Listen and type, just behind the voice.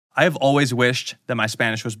I have always wished that my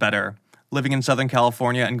Spanish was better. Living in Southern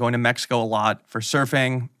California and going to Mexico a lot for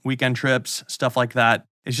surfing, weekend trips, stuff like that,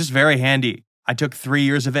 it's just very handy. I took 3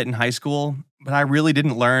 years of it in high school, but I really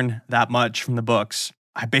didn't learn that much from the books.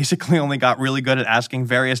 I basically only got really good at asking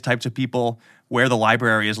various types of people where the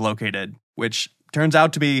library is located, which turns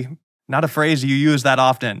out to be not a phrase you use that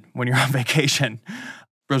often when you're on vacation.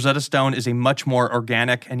 Rosetta Stone is a much more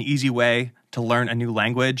organic and easy way to learn a new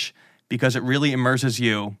language because it really immerses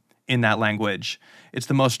you in that language. It's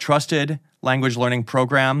the most trusted language learning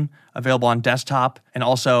program available on desktop, and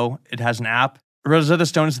also it has an app. Rosetta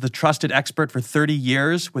Stone is the trusted expert for 30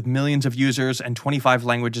 years with millions of users and 25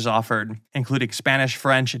 languages offered, including Spanish,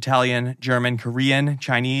 French, Italian, German, Korean,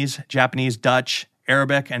 Chinese, Japanese, Dutch,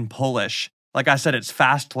 Arabic, and Polish. Like I said, it's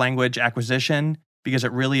fast language acquisition because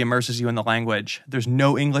it really immerses you in the language. There's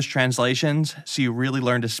no English translations, so you really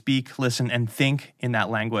learn to speak, listen, and think in that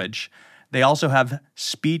language. They also have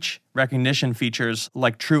speech recognition features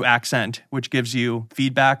like True Accent, which gives you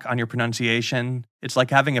feedback on your pronunciation. It's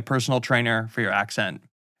like having a personal trainer for your accent.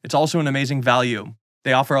 It's also an amazing value.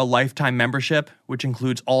 They offer a lifetime membership, which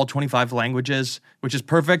includes all 25 languages, which is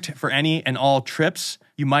perfect for any and all trips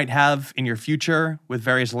you might have in your future with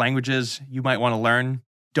various languages you might want to learn.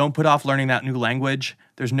 Don't put off learning that new language.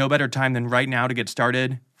 There's no better time than right now to get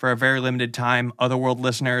started. For a very limited time, Otherworld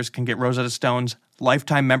listeners can get Rosetta Stone's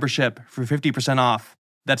lifetime membership for 50% off.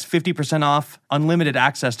 That's 50% off, unlimited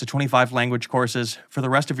access to 25 language courses for the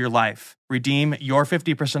rest of your life. Redeem your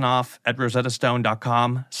 50% off at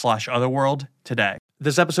rosettastone.com/otherworld today.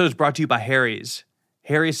 This episode is brought to you by Harry's.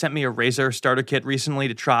 Harry sent me a razor starter kit recently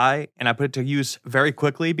to try, and I put it to use very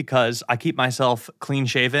quickly because I keep myself clean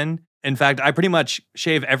shaven. In fact, I pretty much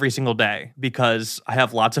shave every single day because I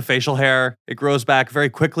have lots of facial hair. It grows back very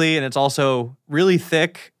quickly, and it's also really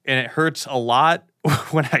thick, and it hurts a lot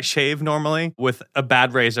when I shave normally, with a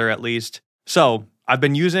bad razor at least. So I've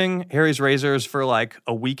been using Harry's razors for like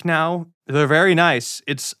a week now. They're very nice.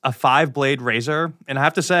 It's a 5-blade razor, and I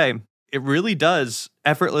have to say, it really does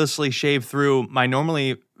effortlessly shave through my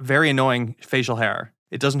normally very annoying facial hair.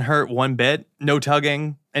 It doesn't hurt one bit, no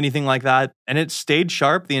tugging, anything like that, and it stayed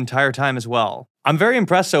sharp the entire time as well. I'm very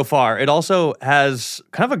impressed so far. It also has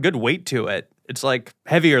kind of a good weight to it. It's like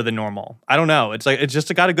heavier than normal. I don't know. It's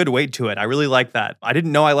just got a good weight to it. I really like that. I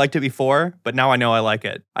didn't know I liked it before, but now I know I like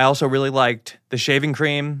it. I also really liked the shaving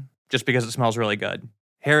cream just because it smells really good.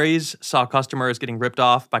 Harry's saw customers getting ripped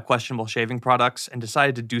off by questionable shaving products and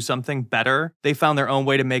decided to do something better. They found their own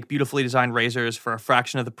way to make beautifully designed razors for a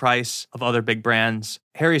fraction of the price of other big brands.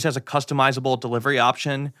 Harry's has a customizable delivery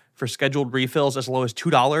option for scheduled refills as low as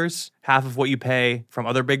 $2, half of what you pay from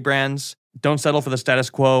other big brands. Don't settle for the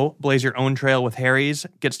status quo. Blaze your own trail with Harry's.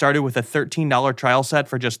 Get started with a $13 trial set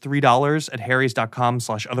for just $3 at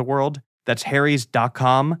harrys.com/otherworld. That's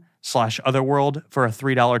harrys.com/otherworld for a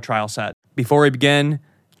 $3 trial set. Before we begin,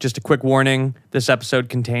 just a quick warning, this episode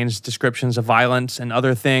contains descriptions of violence and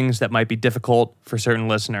other things that might be difficult for certain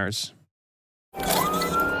listeners.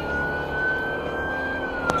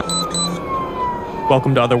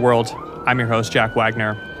 Welcome to Otherworld. I'm your host, Jack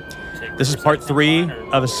Wagner. This is part 3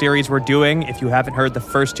 of a series we're doing. If you haven't heard the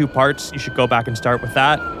first 2 parts, you should go back and start with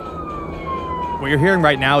that. What you're hearing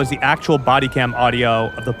right now is the actual body cam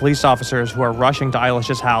audio of the police officers who are rushing to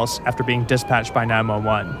Eilish's house after being dispatched by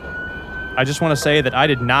 911. I just want to say that I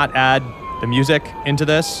did not add the music into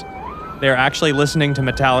this. They're actually listening to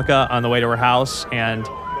Metallica on the way to her house, and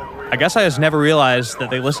I guess I just never realized that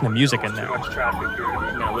they listen to music in there.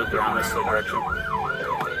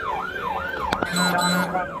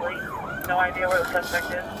 No idea where the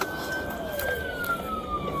suspect is.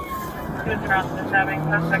 Who's around this having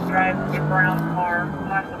suspect drives a brown car,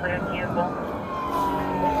 possibly a vehicle.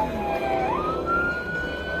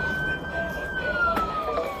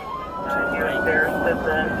 Here upstairs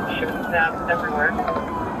says shooting stabs everywhere.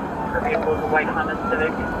 Her vehicle is a white Honda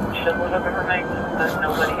Civic. Should look up information, but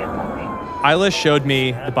nobody is moving. Eilish showed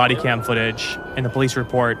me the body cam footage and the police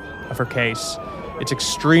report of her case. It's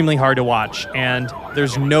extremely hard to watch, and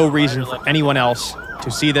there's no reason for anyone else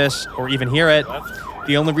to see this or even hear it.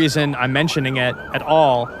 The only reason I'm mentioning it at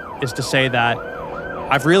all is to say that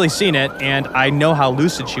I've really seen it, and I know how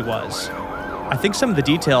lucid she was. I think some of the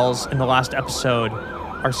details in the last episode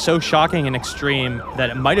are so shocking and extreme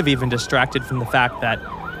that it might have even distracted from the fact that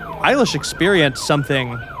Eilish experienced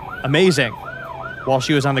something amazing while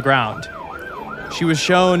she was on the ground. She was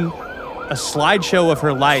shown a slideshow of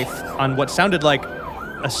her life on what sounded like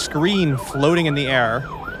a screen floating in the air,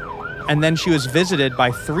 and then she was visited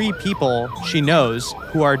by 3 people she knows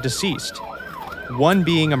who are deceased. One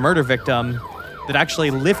being a murder victim that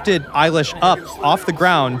actually lifted Eilish up off the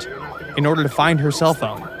ground in order to find her cell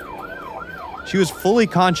phone. She was fully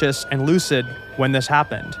conscious and lucid when this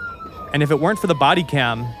happened. And if it weren't for the body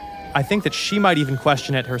cam, I think that she might even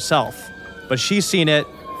question it herself. But she's seen it,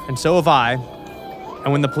 and so have I.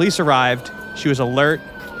 And when the police arrived, she was alert,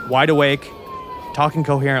 wide awake, talking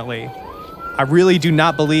coherently. I really do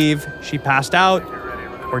not believe she passed out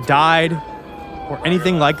or died or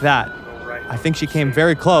anything like that. I think she came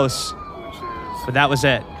very close, but that was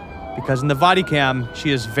it. Because in the body cam,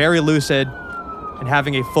 she is very lucid and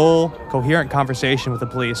having a full, coherent conversation with the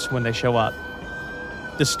police when they show up.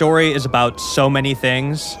 The story is about so many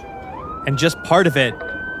things, and just part of it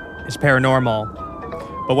is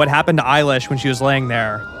paranormal. But what happened to Eilish when she was laying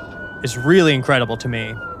there is really incredible to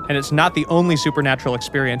me. And it's not the only supernatural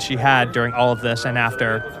experience she had during all of this and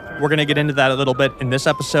after. We're going to get into that a little bit in this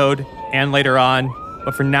episode and later on.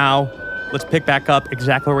 But for now, let's pick back up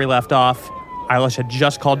exactly where we left off. Eilish had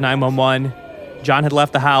just called 911. John had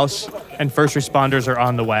left the house, and first responders are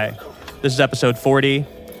on the way. This is episode 40,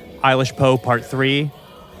 Eilish Poe Part 3,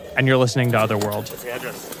 and you're listening to Otherworld. What's the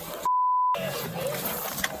address?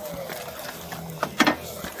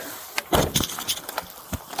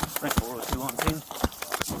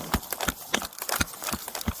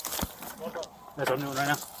 That's what I'm doing right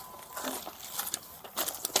now.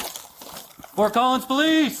 Fort Collins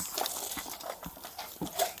Police!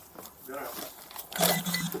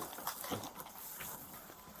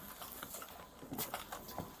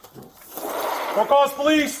 Fort Collins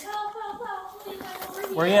Police!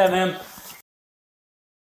 Where you at, ma'am?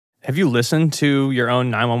 Have you listened to your own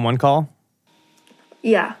 911 call?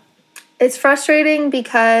 Yeah. It's frustrating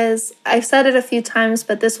because I've said it a few times,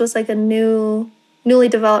 but this was like a newly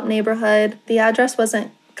developed neighborhood. The address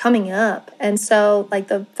wasn't coming up. And so like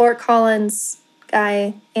the Fort Collins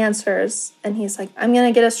guy answers and he's like, I'm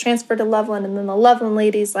going to get us transferred to Loveland. And then the Loveland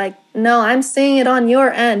lady's like, no, I'm seeing it on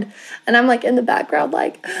your end. And I'm like in the background,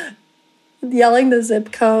 like yelling the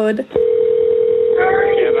zip code.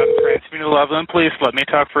 Yeah, that's transfer me to Loveland. Please let me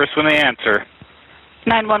talk first when they answer.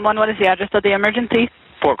 911, what is the address of the emergency?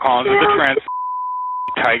 Fort Collins is the transfer.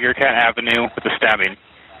 Tiger Cat Avenue with the stabbing.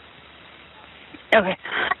 Okay.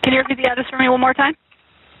 Can you repeat the address for me one more time?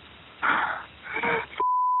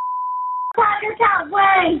 Tiger Cat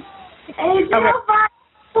Way.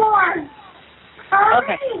 8054.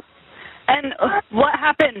 Okay. And what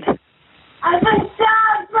happened? I've been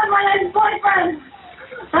stabbed by my ex-boyfriend.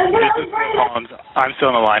 This is Fort Collins. I'm still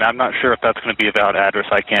on the line. I'm not sure if that's going to be a valid address.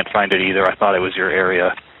 I can't find it either. I thought it was your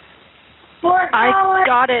area. Fort Collins. I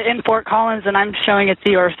got it in Fort Collins, and I'm showing it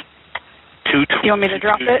to yours. Do you want me to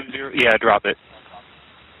drop it? Yeah, drop it.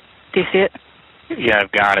 Do you see it? Yeah,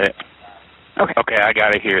 I've got it. Okay. Okay, I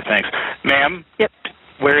got it here. Thanks. Ma'am? Yep.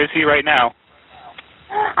 Where is he right now?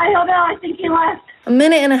 I don't know. I think he left. A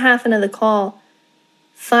minute and a half into the call,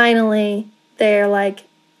 finally, they're like,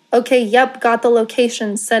 okay, yep, got the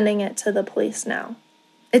location, sending it to the police now.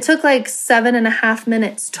 It took like 7.5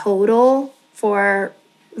 minutes total for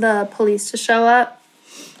the police to show up.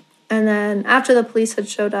 And then after the police had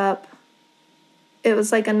showed up, it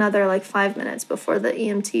was like another like 5 minutes before the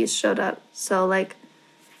EMTs showed up. So like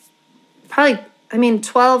probably,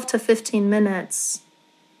 12 to 15 minutes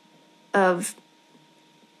of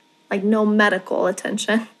like no medical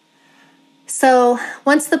attention. So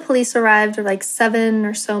once the police arrived, or like 7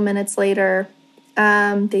 or so minutes later,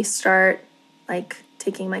 they start like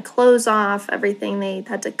taking my clothes off, everything. They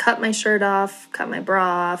had to cut my shirt off, cut my bra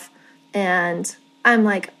off. And I'm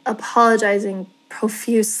like apologizing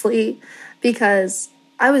profusely because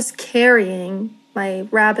I was carrying my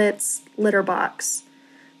rabbit's litter box.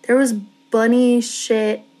 There was bunny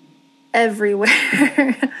shit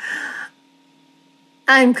everywhere.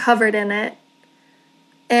 I'm covered in it.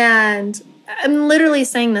 And I'm literally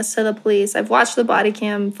saying this to the police. I've watched the body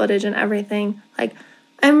cam footage and everything. Like,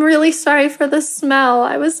 I'm really sorry for the smell.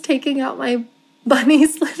 I was taking out my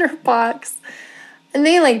bunny's litter box. And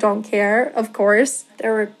they, like, don't care, of course.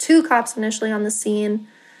 There were 2 cops initially on the scene.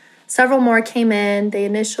 Several more came in. They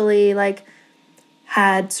initially, like,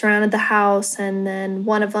 had surrounded the house. And then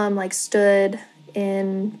one of them, like, stood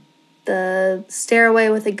in the stairway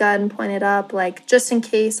with a gun pointed up, like, just in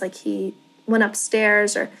case, like, he went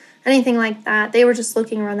upstairs or anything like that. They were just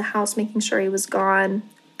looking around the house, making sure he was gone,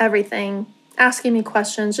 everything, asking me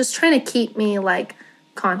questions, just trying to keep me, like,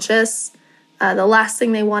 conscious. The last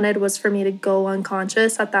thing they wanted was for me to go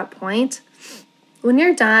unconscious at that point. When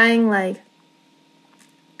you're dying, like,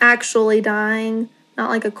 actually dying, not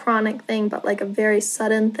like a chronic thing, but like a very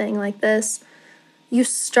sudden thing like this, you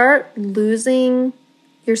start losing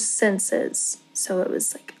your senses. So it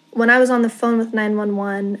was like, when I was on the phone with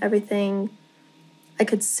 911, everything, I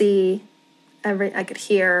could see, I could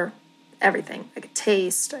hear everything. I could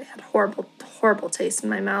taste. I had horrible horrible taste in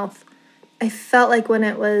my mouth. I felt like when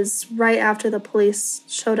it was right after the police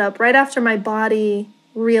showed up, right after my body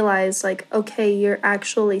realized, like, okay, you're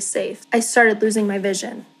actually safe, I started losing my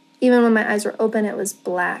vision. Even when my eyes were open, it was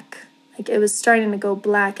black. Like, it was starting to go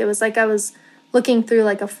black. It was like I was looking through,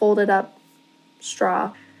 like, a folded up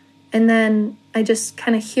straw. And then I just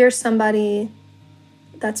kind of hear somebody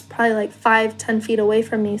that's probably like 5-10 feet away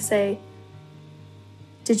from me say,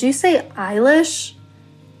 "Did you say Eilish?"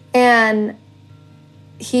 And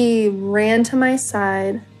he ran to my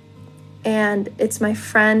side, and it's my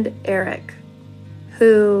friend Eric,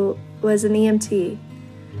 who was an EMT.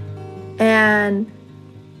 And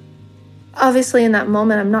obviously in that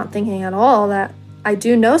moment, I'm not thinking at all that I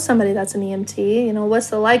do know somebody that's an EMT. You know, what's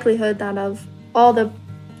the likelihood that of all the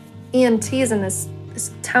EMTs in this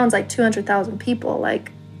town's like 200,000 people,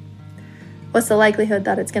 like, what's the likelihood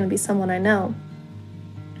that it's going to be someone I know?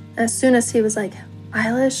 As soon as he was like,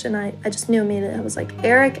 "Eilish," and I just knew immediately it was like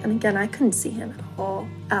Eric, and again, I couldn't see him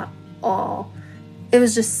at all. It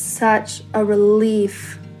was just such a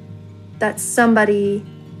relief that somebody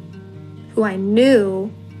who I knew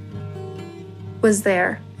was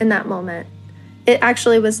there in that moment. It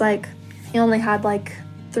actually was like he only had like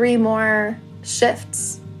 3 more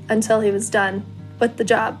shifts until he was done with the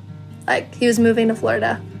job. Like, he was moving to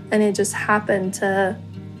Florida, and it just happened to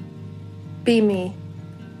be me.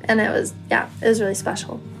 And it was really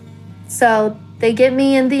special. So they get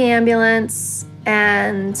me in the ambulance,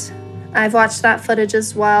 and I've watched that footage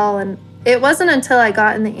as well. And it wasn't until I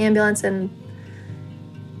got in the ambulance and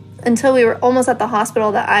until we were almost at the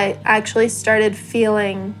hospital that I actually started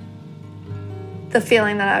feeling the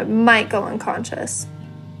feeling that I might go unconscious.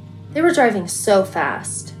 They were driving so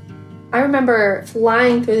fast. I remember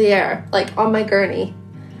flying through the air, like on my gurney,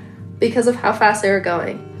 because of how fast they were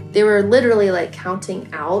going. They were literally like counting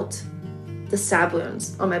out the stab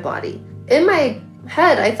wounds on my body. In my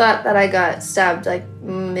head, I thought that I got stabbed like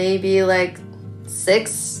maybe like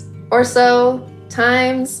 6 or so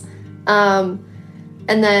times. And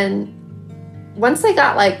then once they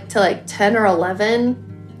got like to like 10 or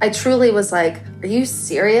 11, I truly was like, are you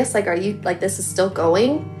serious? Like, are you like, this is still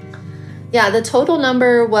going? Yeah, the total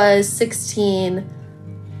number was 16.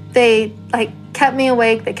 They like kept me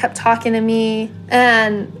awake. They kept talking to me,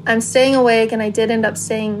 and I'm staying awake, and I did end up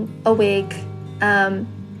staying awake. And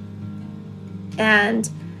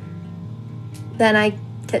then I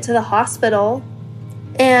get to the hospital,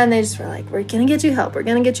 and they just were like, "We're gonna get you help. We're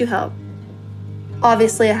gonna get you help."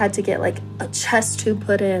 Obviously, I had to get like a chest tube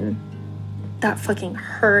put in. That fucking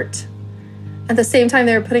hurt. At the same time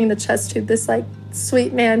they were putting the chest tube, this like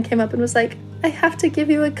sweet man came up and was like, "I have to give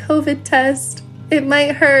you a COVID test. It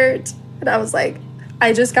might hurt." And I was like,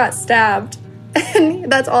 I just got stabbed.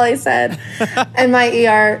 And that's all I said. And my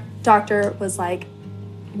ER doctor was like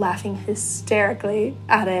laughing hysterically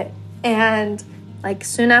at it. And like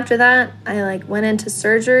soon after that, I like went into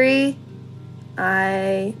surgery.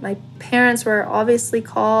 My parents were obviously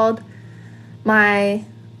called. My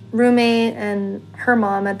roommate and her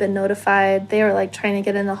mom had been notified. They were like trying to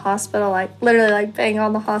get in the hospital, like literally like banging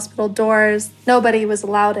on the hospital doors. Nobody was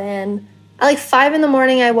allowed in. At like 5 a.m,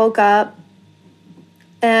 I woke up,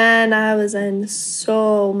 and I was in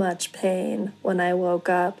so much pain when I woke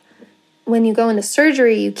up. When you go into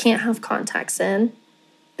surgery, you can't have contacts in.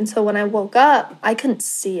 And so when I woke up, I couldn't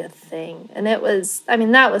see a thing. And it was, I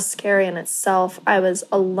mean, that was scary in itself. I was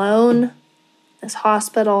alone in this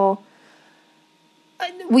hospital.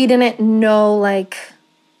 We didn't know, like,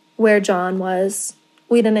 where John was.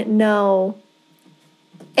 We didn't know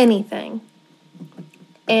anything.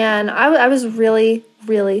 And I was really,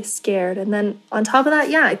 really scared. And then on top of that,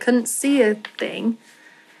 I couldn't see a thing.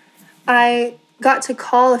 I got to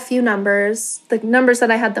call a few numbers. The numbers that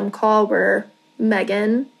I had them call were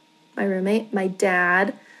Megan, my roommate, my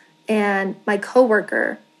dad, and my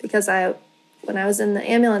coworker. Because when I was in the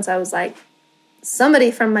ambulance, I was like,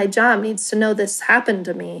 somebody from my job needs to know this happened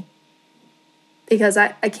to me. Because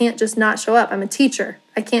I can't just not show up. I'm a teacher.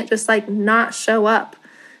 I can't just like not show up.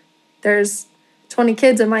 There's 20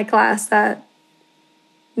 kids in my class that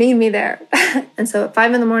need me there. And so at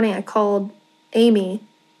 5 a.m, I called Amy,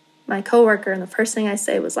 my coworker, and the first thing I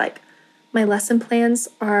say was like, my lesson plans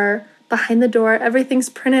are behind the door. Everything's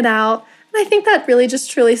printed out. And I think that really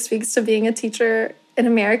just truly speaks to being a teacher in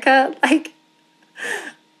America. Like,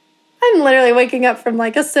 I'm literally waking up from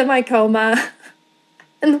like a semi-coma.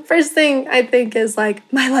 And the first thing I think is like,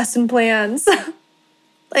 my lesson plans.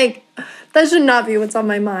 Like, that should not be what's on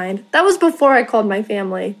my mind. That was before I called my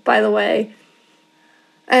family, by the way.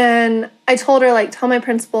 And I told her, like, tell my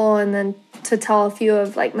principal and then to tell a few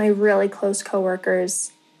of, like, my really close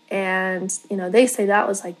coworkers. And, they say that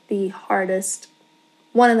was like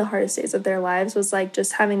one of the hardest days of their lives, was like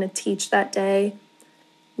just having to teach that day,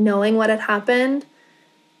 knowing what had happened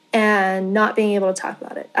and not being able to talk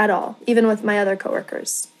about it at all, even with my other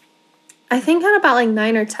coworkers. I think at about like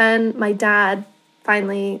 9 or 10, my dad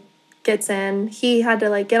finally gets in. He had to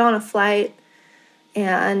like get on a flight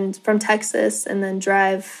and from Texas and then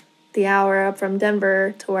drive the hour up from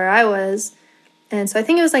Denver to where I was. And so I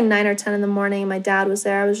think it was like 9 or 10 in the morning. My dad was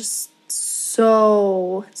there. I was just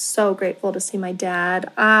so grateful to see my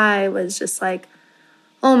dad. I was just like,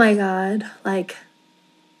 oh my God, like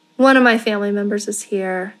one of my family members is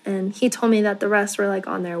here. And he told me that the rest were like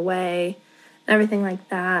on their way and everything like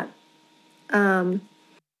that.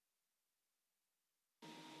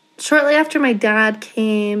 Shortly after my dad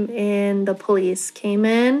came in, the police came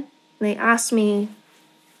in and they asked me,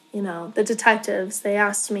 the detectives, they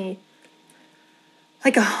asked me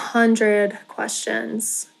like 100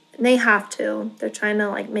 questions. And they have to. They're trying to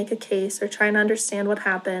like make a case. They're trying to understand what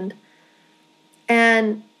happened.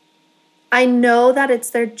 And I know that it's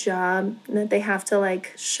their job and that they have to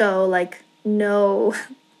like show like no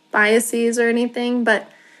biases or anything.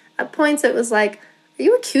 But at points it was like, are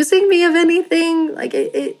you accusing me of anything? Like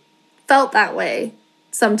it felt that way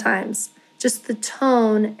sometimes. Just the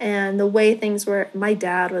tone and the way things were. My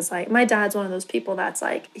dad's one of those people that's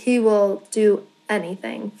like, he will do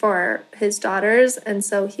anything for his daughters. And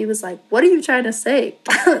so he was like, what are you trying to say?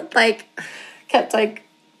 Like kept like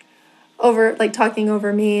talking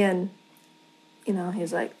over me. And,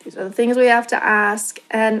 he's like, these are the things we have to ask.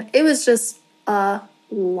 And it was just a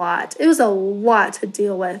lot. It was a lot to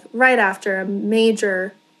deal with right after a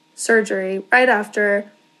major surgery, right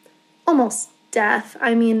after almost death.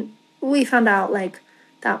 I mean, we found out like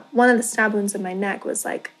that one of the stab wounds in my neck was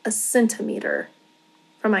like a centimeter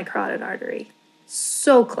from my carotid artery.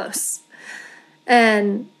 So close.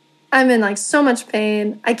 And I'm in like so much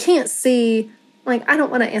pain. I can't see, like, I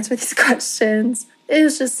don't want to answer these questions. It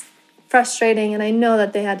was just frustrating. And I know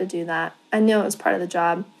that they had to do that. I know it was part of the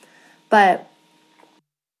job. But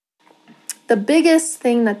the biggest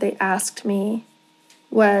thing that they asked me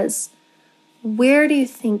was, where do you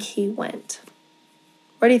think he went?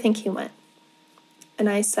 Where do you think he went? And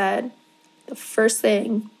I said, the first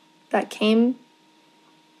thing that came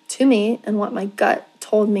to me and what my gut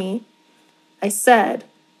told me, I said,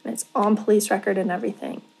 and it's on police record and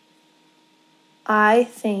everything, I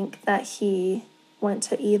think that he went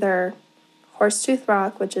to either Horsetooth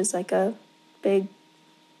Rock, which is like a big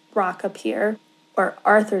rock up here, or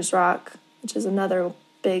Arthur's Rock, which is another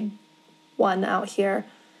big one out here,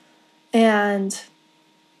 and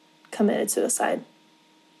committed suicide.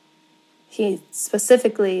 He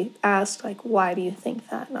specifically asked, like, why do you think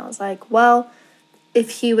that? And I was like, well,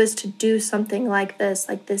 if he was to do something like this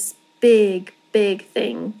big, big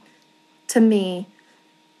thing to me,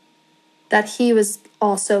 that he was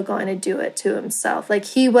also going to do it to himself. Like,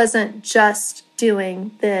 he wasn't just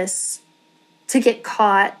doing this to get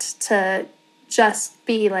caught, to just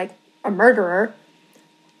be like a murderer.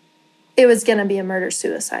 It was going to be a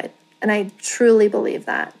murder-suicide. And I truly believe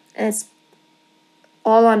that. And it's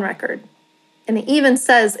all on record. And it even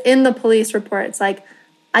says in the police report, it's like,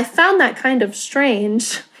 I found that kind of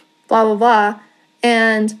strange, blah, blah, blah.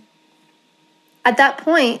 And at that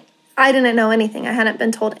point, I didn't know anything. I hadn't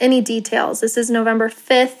been told any details. This is November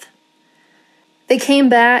 5th. They came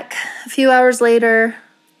back a few hours later,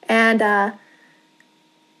 and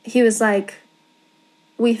he was like,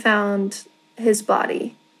 we found his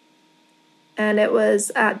body. And it was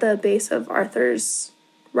at the base of Arthur's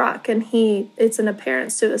Rock. And it's an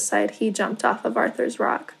apparent suicide. He jumped off of Arthur's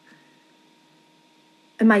Rock.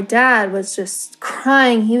 And my dad was just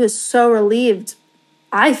crying. He was so relieved.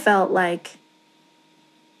 I felt like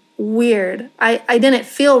weird. I didn't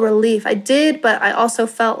feel relief. I did, but I also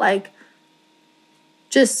felt like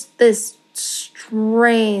just this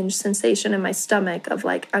strange sensation in my stomach of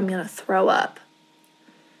like, I'm going to throw up.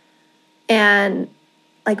 And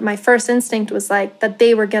like my first instinct was like that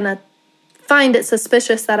they were going to find it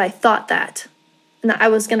suspicious that I thought that. And that I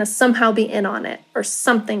was going to somehow be in on it or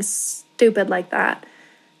something stupid like that.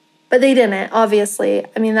 But they didn't, obviously.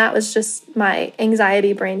 I mean, that was just my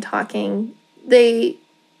anxiety brain talking. They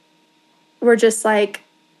were just like,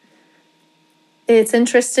 it's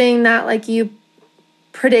interesting that, like, you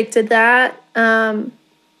predicted that.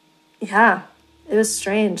 Yeah, it was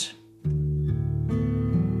strange.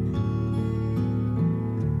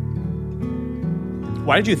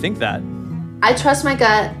 Why did you think that? I trust my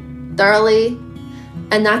gut thoroughly,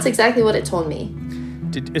 and that's exactly what it told me.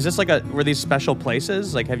 Is this like were these special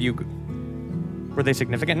places? Like, were they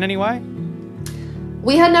significant in any way?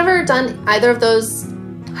 We had never done either of those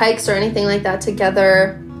hikes or anything like that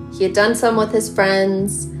together. He had done some with his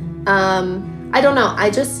friends. I don't know. I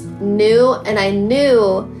just knew, and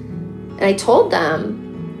I told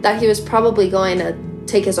them that he was probably going to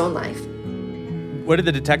take his own life. What did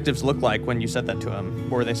the detectives look like when you said that to him?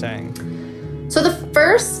 What were they saying? So the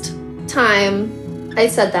first time I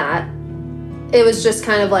said that, it was just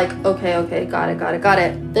kind of like, okay, got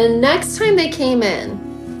it. The next time they came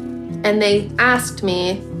in and they asked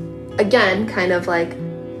me, again, kind of like,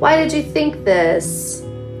 why did you think this?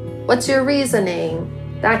 What's your reasoning?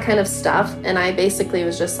 That kind of stuff. And I basically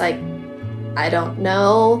was just like, I don't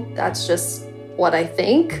know. That's just what I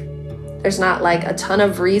think. There's not like a ton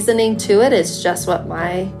of reasoning to it. It's just what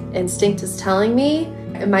my instinct is telling me.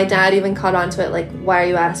 And my dad even caught on to it, like, why are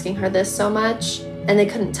you asking her this so much? And they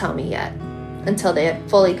couldn't tell me yet until they had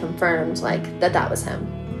fully confirmed like that was him.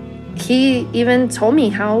 He even told me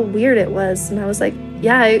how weird it was. And I was like,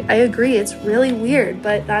 yeah, I agree. It's really weird,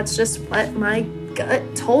 but that's just what my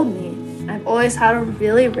gut told me. I've always had a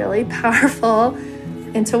really, really powerful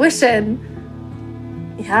intuition.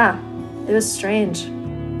 Yeah, it was strange.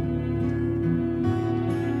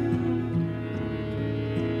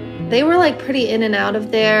 They were like pretty in and out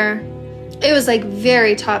of there. It was like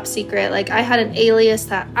very top secret. Like I had an alias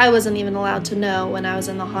that I wasn't even allowed to know when I was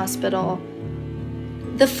in the hospital.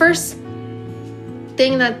 The first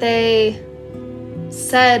thing that they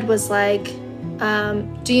said was like,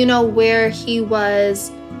 do you know where he was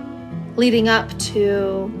leading up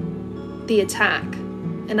to the attack?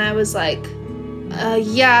 And I was like,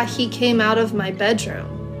 yeah, he came out of my bedroom.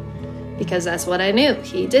 Because that's what I knew.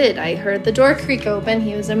 He did. I heard the door creak open.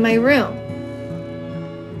 He was in my room.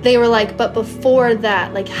 They were like, but before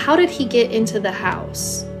that, like, how did he get into the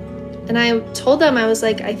house? And I told them, I was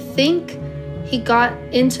like, I think he got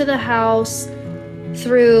into the house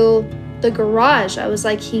through the garage. I was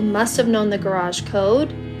like, he must have known the garage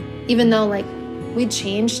code, even though like we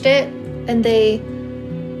changed it. And they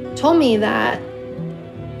told me that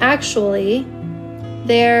actually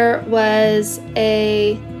there was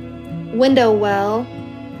a window well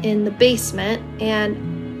in the basement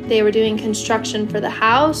and they were doing construction for the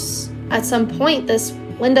house. At some point, this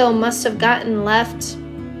window must have gotten left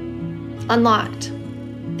unlocked.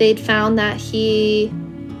 They'd found that he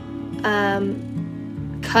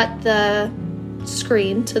cut the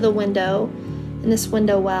screen to the window in this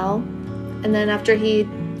window well. And then after he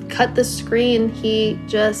cut the screen, he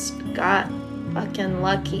just got fucking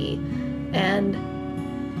lucky and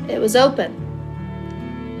it was open.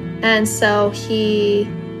 And so he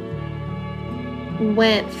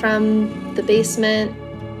went from the basement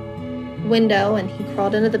window and he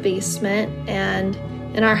crawled into the basement. And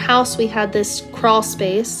in our house, we had this crawl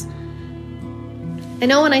space. I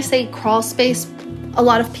know when I say crawl space, a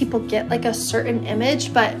lot of people get like a certain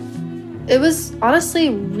image, but it was honestly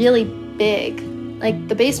really big. Like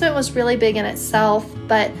the basement was really big in itself,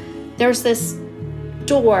 but there's this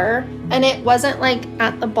door and it wasn't like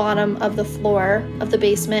at the bottom of the floor of the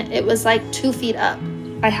basement. It was like 2 feet up.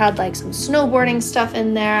 I had like some snowboarding stuff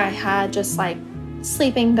in there. I had just like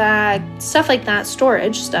sleeping bag, stuff like that,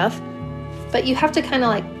 storage stuff. But you have to kind of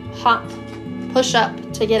like push up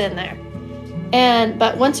to get in there.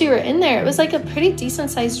 But once you were in there, it was like a pretty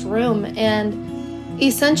decent sized room. And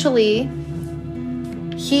essentially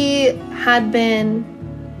he had been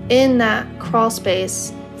in that crawl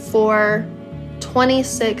space for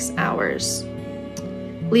 26 hours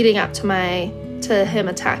leading up to him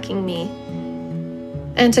attacking me.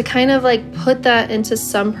 And to kind of like put that into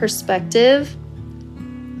some perspective,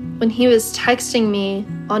 when he was texting me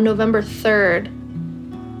on November 3rd,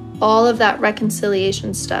 all of that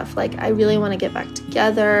reconciliation stuff, like I really want to get back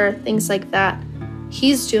together, things like that,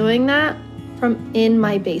 he's doing that from in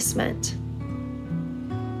my basement.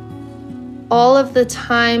 All of the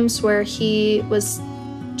times where he was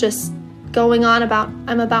just going on about,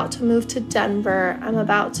 I'm about to move to Denver, I'm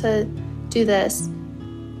about to do this,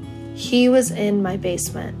 he was in my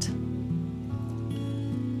basement.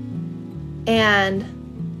 And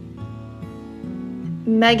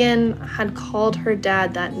Megan had called her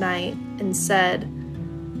dad that night and said,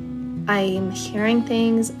 I'm hearing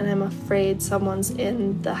things and I'm afraid someone's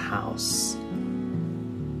in the house.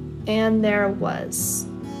 And there was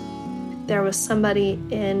somebody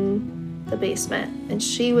in the basement and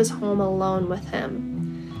she was home alone with him.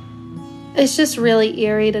 It's just really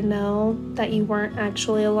eerie to know that you weren't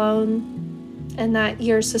actually alone and that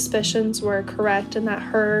your suspicions were correct and that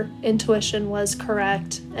her intuition was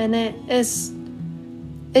correct. And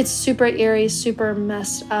it's super eerie, super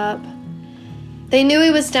messed up. They knew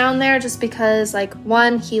he was down there just because, like,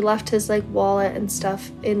 one, he left his, like, wallet and stuff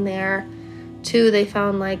in there. Two, they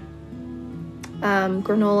found, like,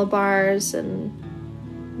 granola bars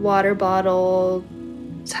and water bottle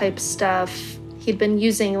type stuff. He'd been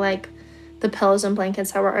using like the pillows and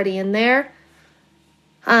blankets that were already in there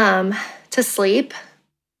to sleep.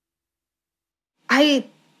 I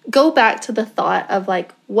go back to the thought of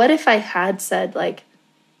like, what if I had said like,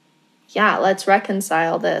 yeah, let's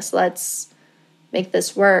reconcile this. Let's make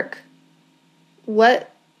this work.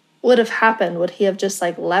 What would have happened? Would he have just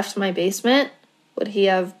like left my basement? Would he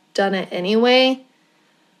have done it anyway?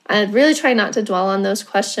 I really try not to dwell on those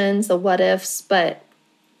questions, the what ifs, but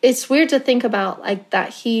it's weird to think about like that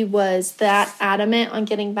he was that adamant on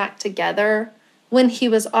getting back together when he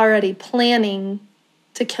was already planning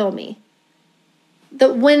to kill me.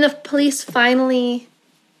 When the police finally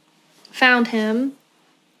found him,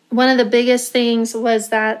 one of the biggest things was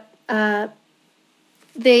that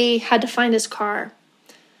they had to find his car.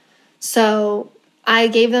 So I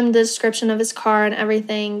gave them the description of his car and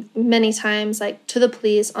everything many times, like to the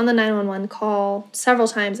police on the 911 call several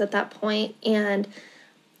times at that point. And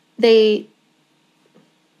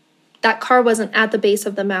that car wasn't at the base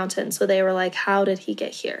of the mountain. So they were like, how did he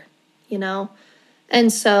get here? You know?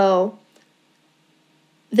 And so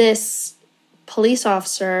this police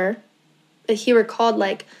officer, he recalled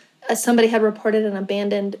like somebody had reported an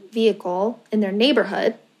abandoned vehicle in their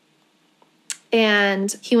neighborhood.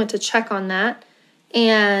 And he went to check on that.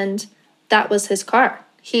 And that was his car.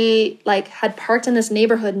 He like had parked in this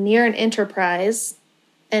neighborhood near an Enterprise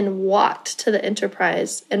and walked to the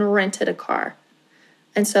Enterprise and rented a car.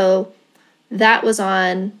 And so that was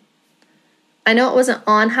on, I know it wasn't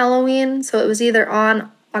on Halloween, so it was either on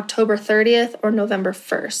October 30th or November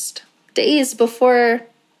 1st. Days before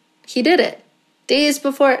he did it. Days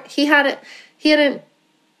before he hadn't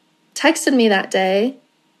texted me that day.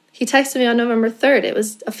 He texted me on November 3rd. It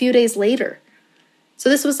was a few days later. So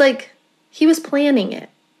this was like, he was planning it.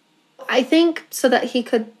 I think so that he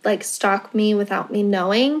could like stalk me without me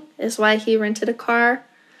knowing is why he rented a car.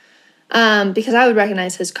 Because I would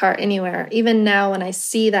recognize his car anywhere. Even now when I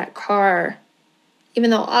see that car, even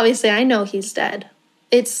though obviously I know he's dead,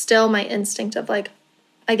 it's still my instinct of like,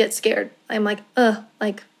 I get scared. I'm like,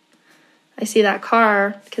 like I see that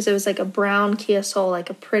car because it was like a brown Kia Soul, like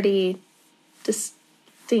a pretty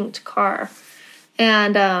distinct car.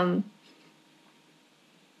 And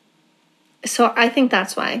so I think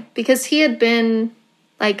that's why. Because he had been,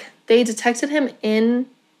 like, they detected him in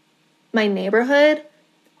my neighborhood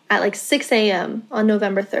at like 6 a.m. on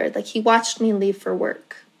November 3rd. Like, he watched me leave for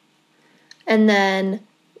work. And then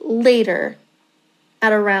later,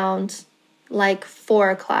 at around like 4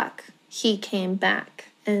 o'clock, he came back.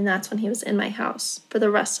 And that's when he was in my house for the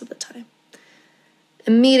rest of the time.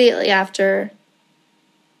 Immediately after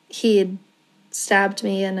he'd stabbed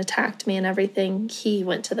me and attacked me and everything, he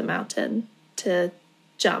went to the mountain to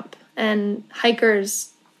jump. And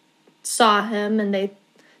hikers saw him and they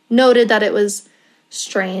noted that it was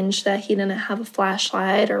strange that he didn't have a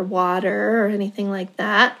flashlight or water or anything like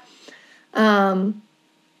that. And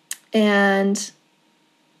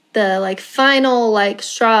the like final like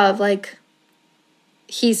straw of like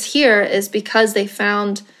he's here is because they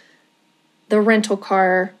found the rental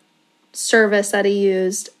car service that he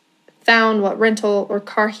used, found what rental or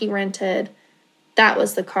car he rented. That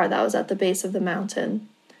was the car that was at the base of the mountain.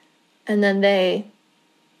 And then they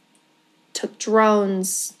took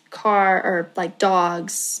drones, car, or like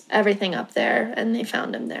dogs, everything up there, and they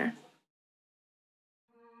found him there.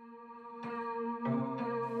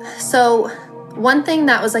 So one thing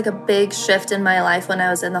that was like a big shift in my life when I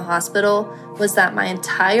was in the hospital was that my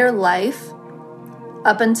entire life,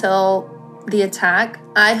 up until the attack,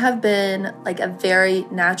 I have been like a very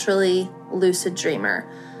naturally lucid dreamer.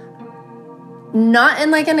 Not in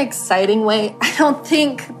like an exciting way, I don't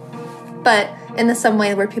think, but in some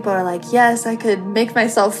way where people are like, yes, I could make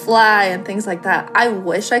myself fly and things like that. I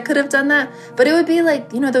wish I could have done that, but it would be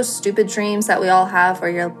like, you know, those stupid dreams that we all have where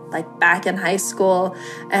you're like back in high school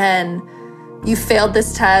and you failed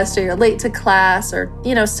this test or you're late to class or,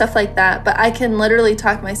 you know, stuff like that. But I can literally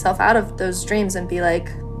talk myself out of those dreams and be like,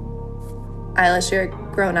 Eilish, you're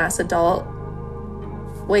a grown-ass adult.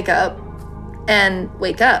 Wake up and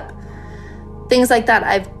wake up. Things like that.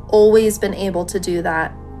 I've always been able to do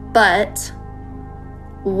that. But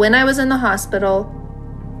when I was in the hospital,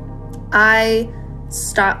 I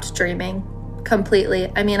stopped dreaming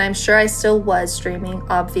completely. I mean, I'm sure I still was dreaming,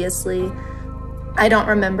 obviously. I don't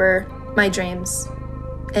remember my dreams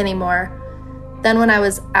anymore. Then when I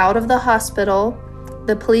was out of the hospital,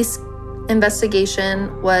 the police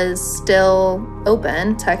investigation was still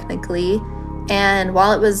open, technically. And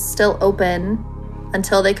while it was still open,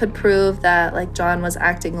 until they could prove that like John was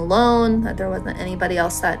acting alone, that there wasn't anybody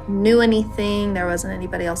else that knew anything, there wasn't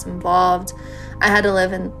anybody else involved. I had to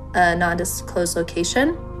live in a non-disclosed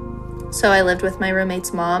location. So I lived with my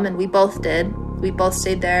roommate's mom, and we both did. We both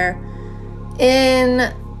stayed there.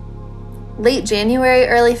 In late January,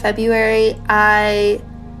 early February, I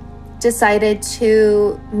decided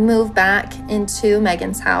to move back into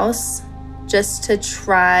Megan's house just to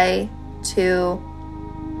try to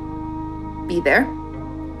be there.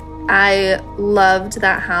 I loved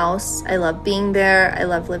that house. I loved being there. I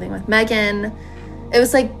loved living with Megan. It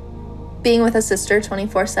was like being with a sister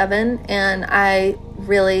 24/7, and I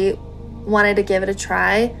really wanted to give it a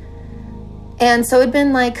try. And so it'd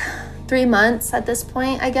been like 3 months at this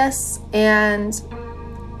point, I guess, and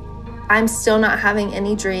I'm still not having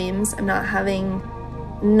any dreams. I'm not having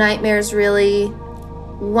nightmares, really.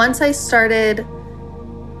 Once I started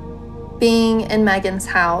being in Megan's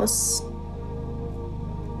house,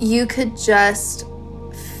 you could just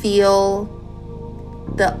feel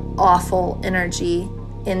the awful energy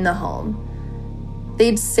in the home.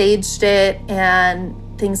 They'd saged it and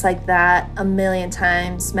things like that a million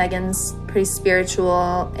times. Megan's pretty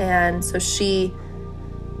spiritual, and so she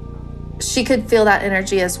could feel that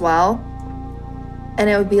energy as well. And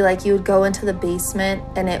it would be like you would go into the basement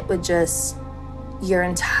and it would just, your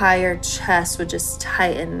entire chest would just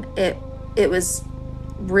tighten. It was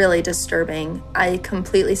really disturbing. I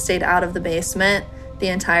completely stayed out of the basement the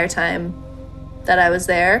entire time that I was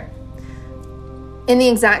there. In the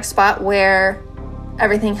exact spot where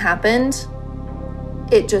everything happened,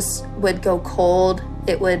 it just would go cold.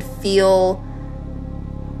 It would feel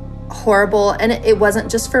horrible. And it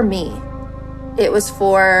wasn't just for me. It was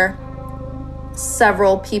for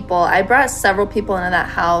several people. I brought several people into that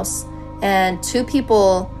house, and 2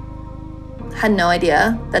 people had no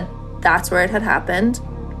idea that that's where it had happened.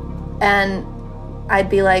 And I'd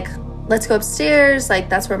be like, let's go upstairs. Like,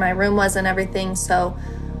 that's where my room was and everything. So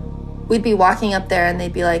we'd be walking up there and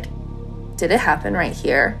they'd be like, did it happen right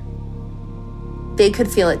here? They could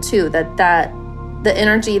feel it too, that the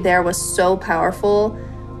energy there was so powerful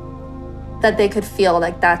that they could feel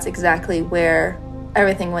like that's exactly where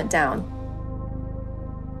everything went down.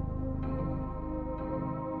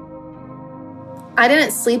 I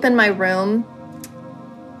didn't sleep in my room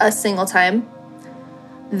a single time.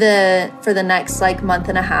 For the next like month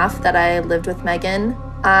and a half that I lived with Megan,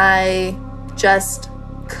 I just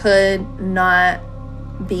could not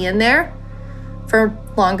be in there for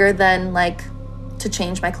longer than like to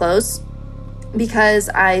change my clothes, because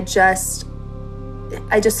I just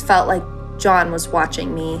felt like John was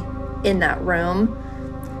watching me in that room.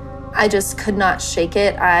 I just could not shake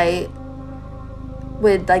it. I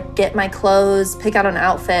would like get my clothes, pick out an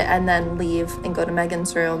outfit, and then leave and go to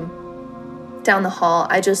Megan's room down the hall.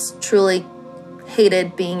 I just truly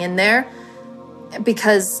hated being in there,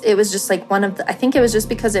 because it was just like I think it was just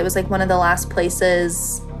because it was like one of the last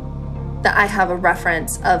places that I have a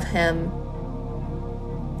reference of him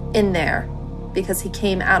in there, because he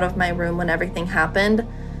came out of my room when everything happened.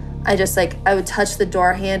 I would touch the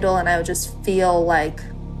door handle and I would just feel like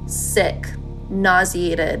sick,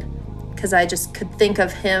 nauseated, because I just could think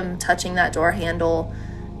of him touching that door handle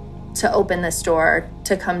to open this door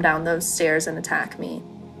to come down those stairs and attack me.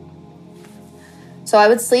 So I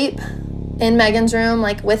would sleep in Megan's room,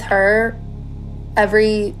 like with her,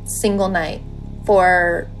 every single night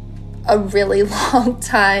for a really long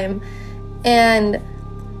time. And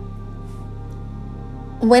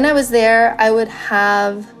when I was there, I would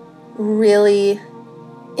have really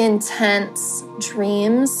intense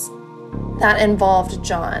dreams that involved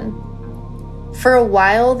John. For a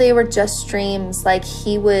while, they were just dreams. Like,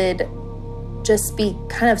 he would just be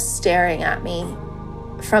kind of staring at me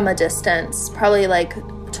from a distance, probably like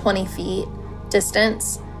 20 feet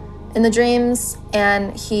distance in the dreams.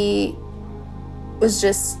 And he was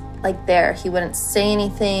just like there. He wouldn't say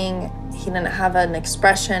anything. He didn't have an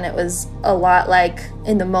expression. It was a lot like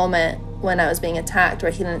in the moment when I was being attacked,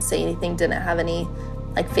 where he didn't say anything, didn't have any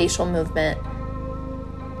like facial movement.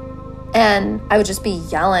 And I would just be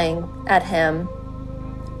yelling at him,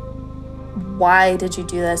 why did you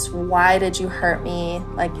do this? Why did you hurt me?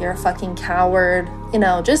 Like, you're a fucking coward. You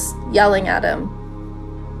know, just yelling at him.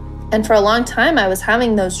 And for a long time, I was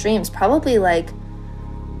having those dreams, probably like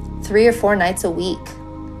 3 or 4 nights a week.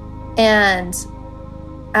 And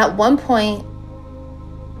at one point,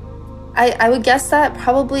 I would guess that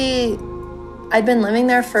probably I'd been living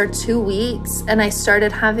there for 2 weeks, and I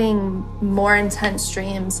started having more intense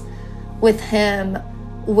dreams with him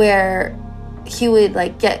where he would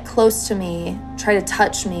like get close to me, try to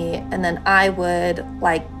touch me, and then I would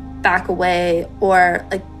like back away, or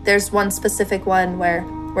like there's one specific one where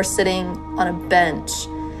we're sitting on a bench,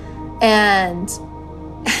 and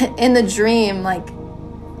in the dream, like,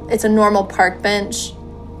 it's a normal park bench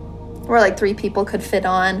where like 3 people could fit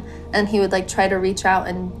on, and he would like try to reach out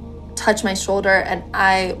and touch my shoulder, and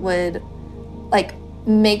I would like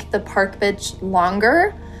make the park bench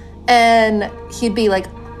longer, and he'd be like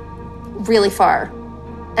really far.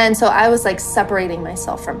 And so I was like separating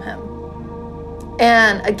myself from him.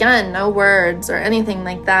 And again, no words or anything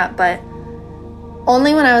like that, but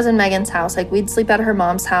only when I was in Megan's house, like we'd sleep at her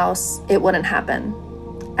mom's house, it wouldn't happen.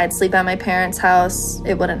 I'd sleep at my parents' house,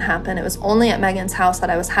 it wouldn't happen. It was only at Megan's house that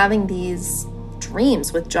I was having these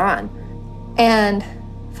dreams with John. And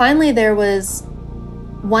finally there was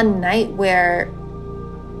one night where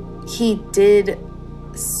he did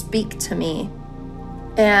speak to me,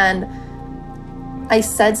 and I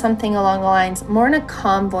said something along the lines, more in a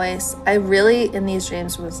calm voice. I really, in these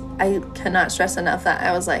dreams, I cannot stress enough that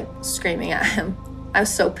I was like screaming at him. I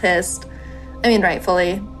was so pissed. I mean,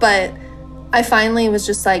 rightfully. But I finally was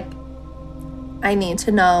just like, I need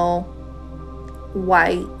to know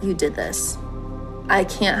why you did this. I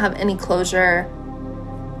can't have any closure.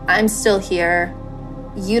 I'm still here.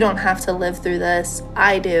 You don't have to live through this.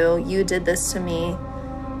 I do. You did this to me.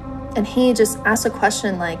 And he just asked a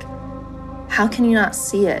question like, how can you not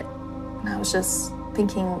see it? And I was just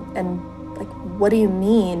thinking, and like, what do you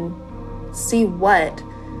mean? See what?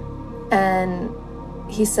 And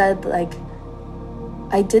he said, like,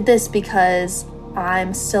 I did this because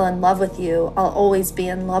I'm still in love with you. I'll always be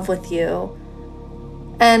in love with you.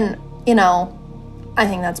 And, you know, I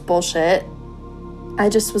think that's bullshit. I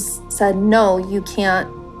just said, no, you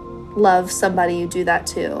can't love somebody you do that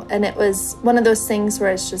to. And it was one of those things where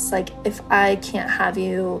it's just like, if I can't have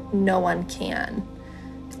you, no one can.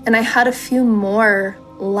 And I had a few more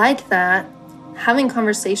like that, having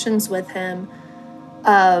conversations with him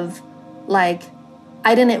of like,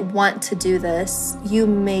 I didn't want to do this. You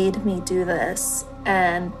made me do this.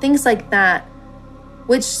 And things like that,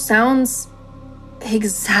 which sounds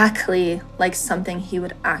exactly like something he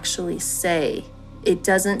would actually say. It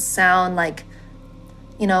doesn't sound like,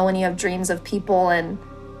 you know, when you have dreams of people and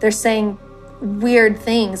they're saying weird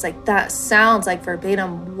things, like that sounds like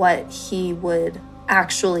verbatim what he would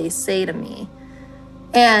actually say to me.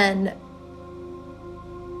 And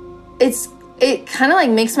it kind of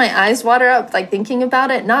like makes my eyes water up, like thinking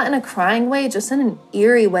about it, not in a crying way, just in an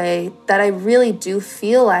eerie way, that I really do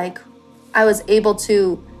feel like I was able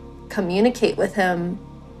to communicate with him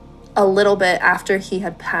a little bit after he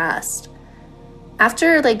had passed.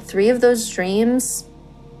 After like 3 of those dreams,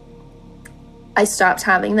 I stopped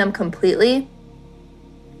having them completely.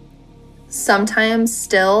 Sometimes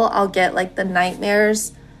still I'll get like the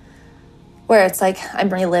nightmares where it's like I'm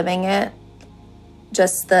reliving it,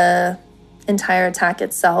 just the entire attack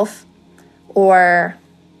itself. Or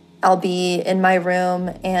I'll be in my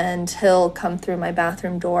room and he'll come through my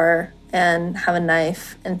bathroom door and have a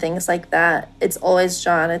knife and things like that. It's always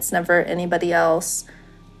John, it's never anybody else.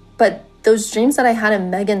 But those dreams that I had in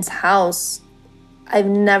Megan's house, I've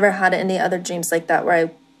never had any other dreams like that where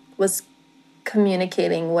I was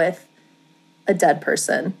communicating with a dead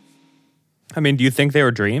person. I mean, do you think they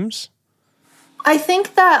were dreams? I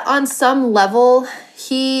think that on some level,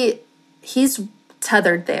 he's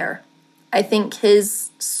tethered there. I think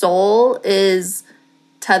his soul is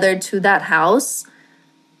tethered to that house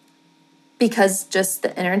because just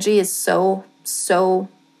the energy is so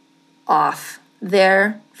off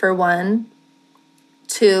there, for one.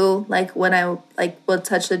 2, like when I like will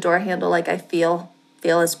touch the door handle, like I feel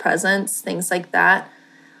his presence, things like that.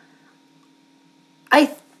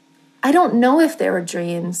 I don't know if they were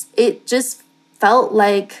dreams. It just felt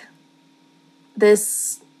like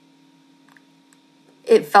this.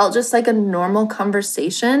 It felt just like a normal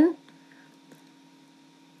conversation,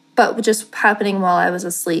 but just happening while I was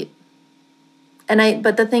asleep.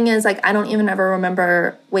 But the thing is, like, I don't even ever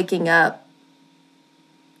remember waking up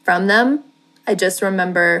from them. I just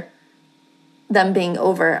remember them being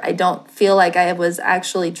over. I don't feel like I was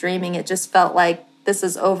actually dreaming. It just felt like this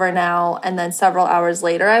is over now. And then several hours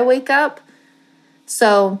later, I wake up.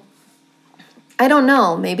 So I don't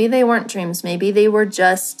know. Maybe they weren't dreams. Maybe they were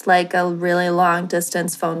just like a really long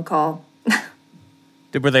distance phone call.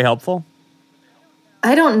 Were they helpful?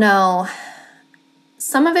 I don't know.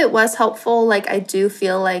 Some of it was helpful. Like, I do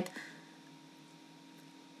feel like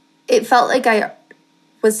it felt like I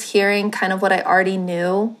was hearing kind of what I already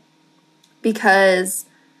knew, because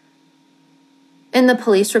in the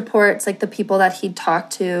police reports, like the people that he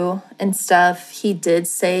talked to and stuff, he did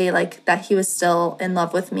say like that he was still in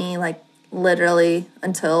love with me, like literally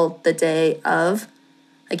until the day of.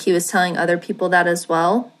 Like, he was telling other people that as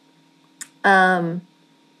well. But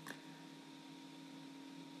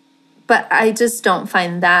I just don't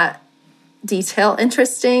find that detail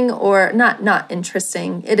interesting, or not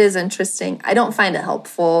interesting. It is interesting. I don't find it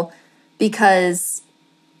helpful because,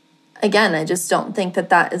 again, I just don't think that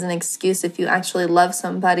that is an excuse. If you actually love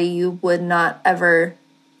somebody, you would not ever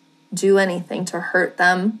do anything to hurt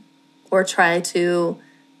them or try to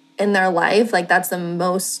in their life. Like, that's the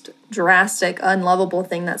most drastic, unlovable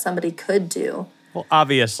thing that somebody could do. Well,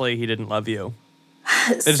 obviously he didn't love you.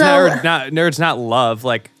 It's not love.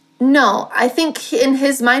 Like, no, I think in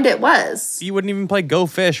his mind it was. He wouldn't even play Go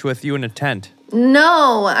Fish with you in a tent.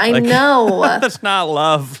 No, I know. That's not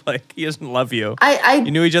love. Like, he doesn't love you.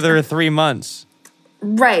 You knew each other for 3 months.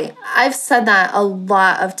 Right. I've said that a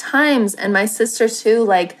lot of times. And my sister too,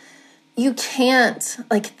 like, you can't,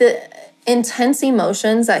 like, the intense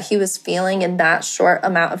emotions that he was feeling in that short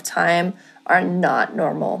amount of time are not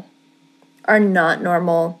normal.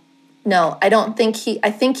 No, I don't think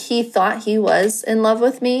I think he thought he was in love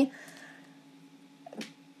with me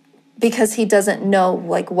because he doesn't know,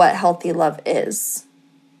 like, what healthy love is,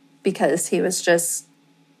 because he was just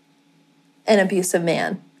an abusive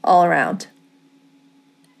man all around.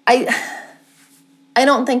 I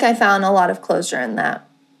don't think I found a lot of closure in that,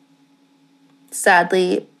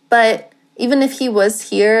 sadly. But even if he was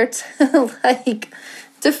here to, like,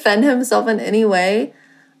 defend himself in any way,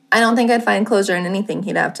 I don't think I'd find closure in anything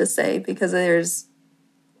he'd have to say, because there's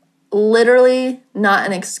literally not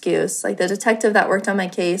an excuse. Like, the detective that worked on my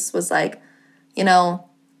case was like, you know,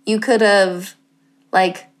 you could have,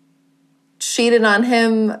 like, cheated on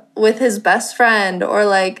him with his best friend or,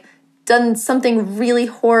 like, done something really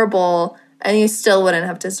horrible and you still wouldn't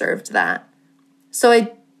have deserved that. So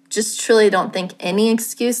I just truly don't think any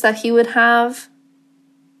excuse that he would have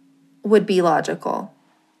would be logical.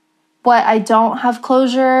 What I don't have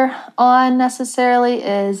closure on necessarily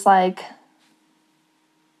is, like,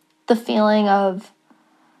 the feeling of,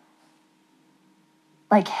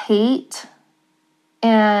 like, hate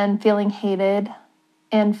and feeling hated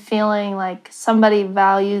and feeling like somebody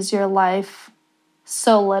values your life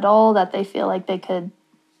so little that they feel like they could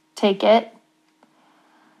take it.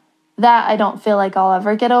 That I don't feel like I'll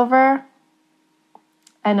ever get over.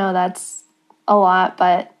 I know that's a lot,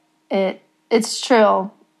 but it's true.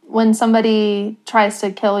 When somebody tries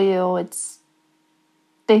to kill you,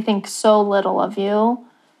 they think so little of you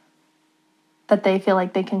that they feel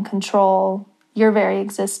like they can control your very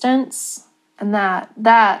existence. And that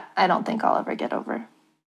I don't think I'll ever get over.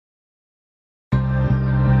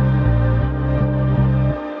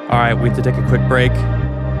 All right, we have to take a quick break,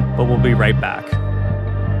 but we'll be right back.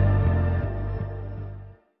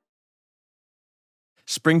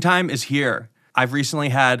 Springtime is here. I've recently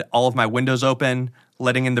had all of my windows open,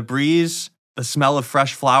 letting in the breeze, the smell of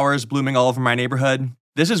fresh flowers blooming all over my neighborhood.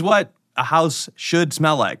 This is what a house should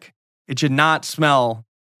smell like. It should not smell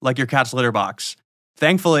like your cat's litter box.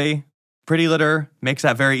 Thankfully, Pretty Litter makes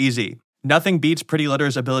that very easy. Nothing beats Pretty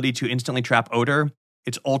Litter's ability to instantly trap odor.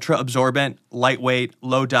 It's ultra absorbent, lightweight,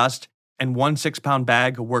 low dust, and 1 6-pound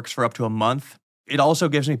bag works for up to a month. It also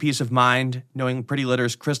gives me peace of mind knowing Pretty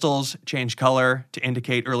Litter's crystals change color to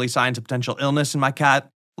indicate early signs of potential illness in my cat,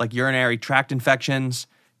 like urinary tract infections,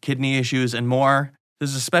 kidney issues, and more. This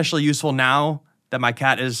is especially useful now that my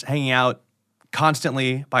cat is hanging out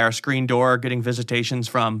constantly by our screen door, getting visitations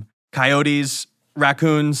from coyotes,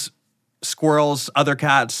 raccoons, squirrels, other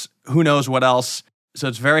cats, who knows what else. So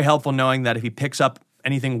it's very helpful knowing that if he picks up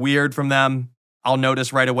anything weird from them, I'll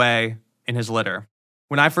notice right away in his litter.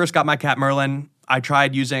 When I first got my cat Merlin, I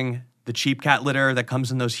tried using the cheap cat litter that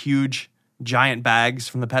comes in those huge, giant bags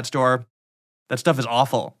from the pet store. That stuff is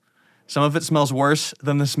awful. Some of it smells worse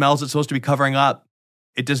than the smells it's supposed to be covering up.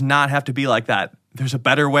 It does not have to be like that. There's a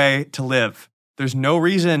better way to live. There's no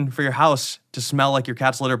reason for your house to smell like your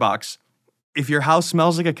cat's litter box. If your house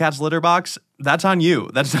smells like a cat's litter box, that's on you.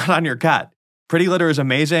 That's not on your cat. Pretty Litter is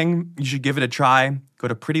amazing. You should give it a try. Go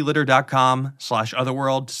to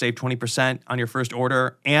prettylitter.com/otherworld to save 20% on your first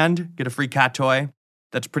order and get a free cat toy.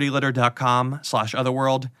 That's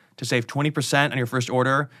prettylitter.com/otherworld to save 20% on your first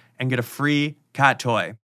order and get a free cat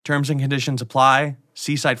toy. Terms and conditions apply.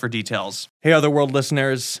 See site for details. Hey, Otherworld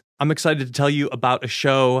listeners. I'm excited to tell you about a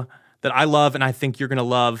show that I love and I think you're going to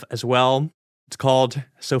love as well. It's called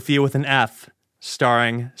Sophia with an F,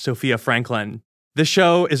 starring Sophia Franklin. This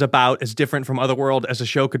show is about as different from Otherworld as a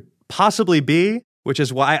show could possibly be, which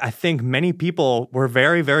is why I think many people were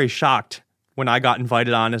very, very shocked when I got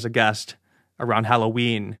invited on as a guest around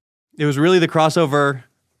Halloween. It was really the crossover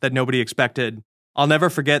that nobody expected. I'll never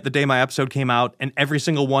forget the day my episode came out and every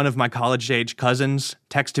single one of my college-age cousins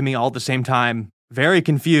texted me all at the same time, very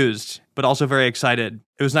confused, but also very excited.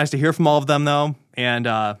 It was nice to hear from all of them, though, and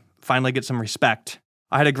finally get some respect.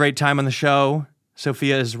 I had a great time on the show.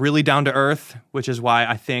 Sophia is really down to earth, which is why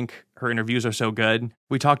I think her interviews are so good.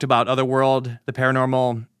 We talked about Otherworld, the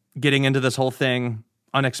paranormal, getting into this whole thing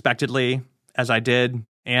unexpectedly, as I did,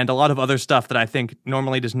 and a lot of other stuff that I think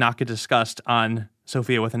normally does not get discussed on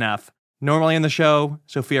Sophia with an F. Normally in the show,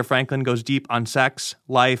 Sophia Franklin goes deep on sex,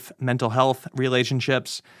 life, mental health,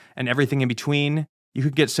 relationships, and everything in between. You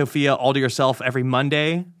could get Sophia all to yourself every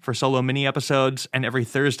Monday for solo mini episodes, and every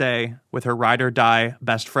Thursday with her ride or die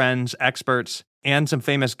best friends, experts, and some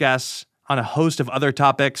famous guests on a host of other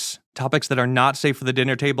topics that are not safe for the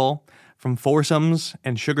dinner table, from foursomes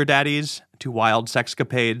and sugar daddies to wild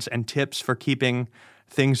sexcapades and tips for keeping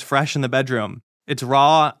things fresh in the bedroom. It's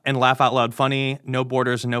raw and laugh out loud funny, no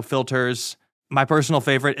borders and no filters. My personal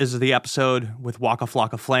favorite is the episode with Walk a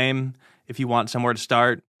Flock of Flame, if you want somewhere to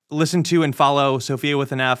start. Listen to and follow Sophia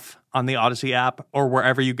with an F on the Odyssey app or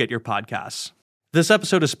wherever you get your podcasts. This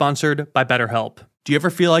episode is sponsored by BetterHelp. Do you ever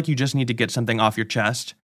feel like you just need to get something off your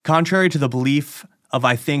chest? Contrary to the belief of,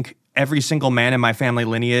 I think, every single man in my family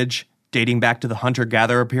lineage, dating back to the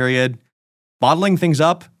hunter-gatherer period, bottling things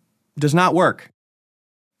up does not work.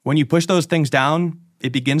 When you push those things down,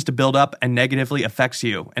 it begins to build up and negatively affects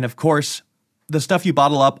you. And of course, the stuff you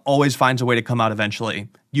bottle up always finds a way to come out eventually,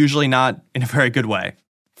 usually not in a very good way.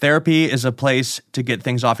 Therapy is a place to get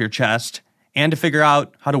things off your chest and to figure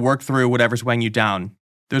out how to work through whatever's weighing you down.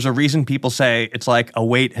 There's a reason people say it's like a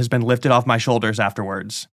weight has been lifted off my shoulders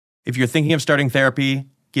afterwards. If you're thinking of starting therapy,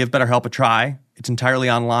 give BetterHelp a try. It's entirely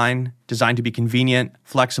online, designed to be convenient,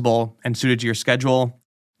 flexible, and suited to your schedule.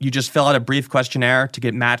 You just fill out a brief questionnaire to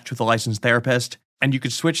get matched with a licensed therapist, and you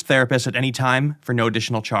could switch therapists at any time for no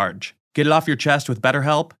additional charge. Get it off your chest with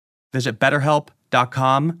BetterHelp. Visit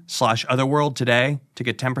BetterHelp.com/Otherworld today to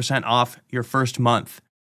get 10% off your first month.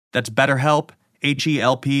 That's BetterHelp,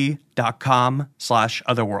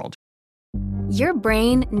 HELP.com/Otherworld. Your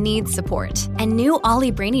brain needs support, and new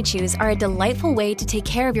Ollie Brainy Chews are a delightful way to take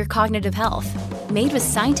care of your cognitive health. Made with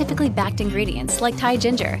scientifically backed ingredients like Thai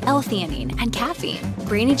ginger, L-theanine, and caffeine,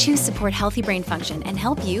 Brainy Chews support healthy brain function and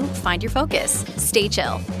help you find your focus, stay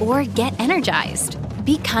chill, or get energized.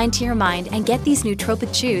 Be kind to your mind and get these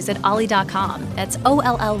nootropic chews at ollie.com. That's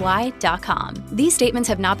OLLY.com. These statements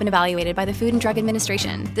have not been evaluated by the Food and Drug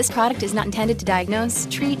Administration. This product is not intended to diagnose,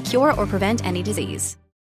 treat, cure, or prevent any disease.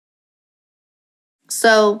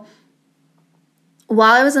 So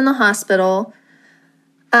while I was in the hospital,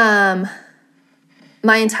 my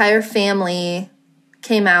entire family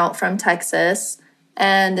came out from Texas,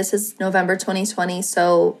 and this is November 2020,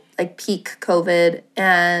 so like peak COVID,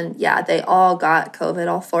 and yeah, they all got COVID.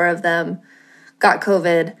 All four of them got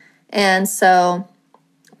COVID. And so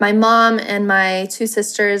my mom and my two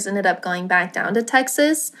sisters ended up going back down to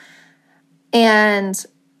Texas, and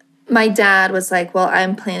my dad was like, well,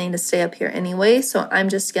 I'm planning to stay up here anyway, so I'm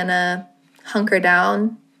just gonna hunker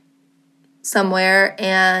down somewhere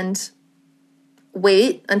and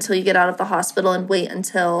wait until you get out of the hospital and wait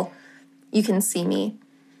until you can see me.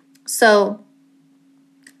 So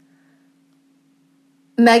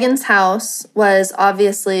Megan's house was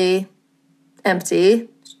obviously empty.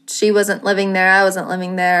 She wasn't living there. I wasn't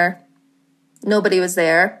living there. Nobody was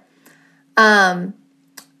there.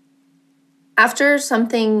 After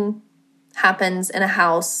something happens in a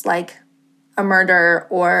house, like a murder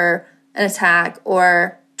or an attack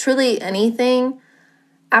or truly anything,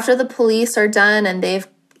 after the police are done and they've,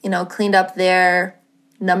 cleaned up their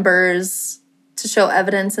numbers to show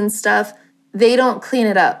evidence and stuff, they don't clean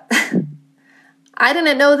it up. I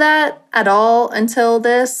didn't know that at all until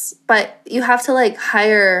this, but you have to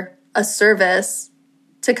hire a service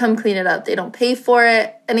to come clean it up. They don't pay for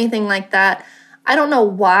it, anything like that. I don't know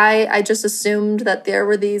why. I just assumed that there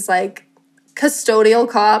were these custodial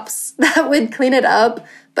cops that would clean it up,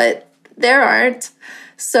 but there aren't.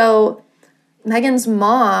 So Megan's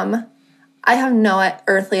mom, I have no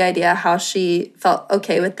earthly idea how she felt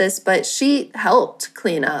okay with this, but she helped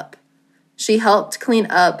clean up. She helped clean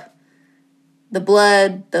up the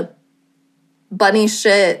blood, the bunny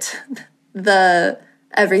shit, the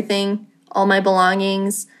everything, all my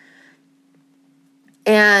belongings.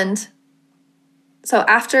 And so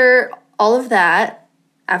after all of that,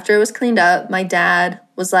 after it was cleaned up, my dad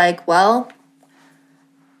was like, well,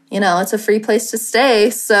 it's a free place to stay.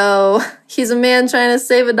 So he's a man trying to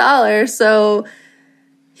save $1. So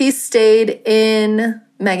he stayed in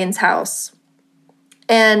Megan's house.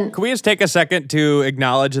 And can we just take a second to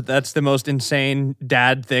acknowledge that that's the most insane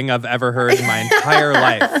dad thing I've ever heard in my entire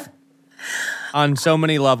life on so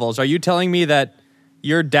many levels? Are you telling me that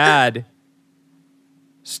your dad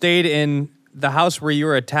stayed in the house where you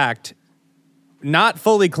were attacked not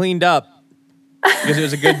fully cleaned up because it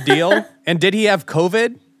was a good deal? And did he have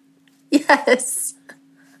COVID? Yes.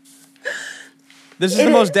 This is the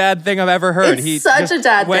most dad thing I've ever heard. It's such a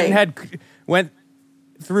dad thing. Went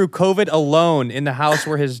through COVID alone in the house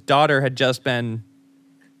where his daughter had just been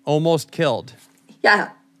almost killed. Yeah.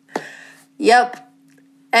 Yep.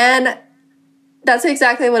 And that's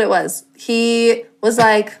exactly what it was. He was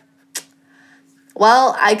like,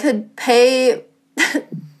 well, I could pay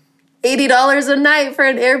 $80 a night for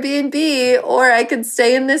an Airbnb, or I could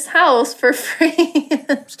stay in this house for free.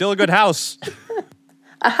 Still a good house.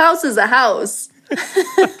 A house is a house.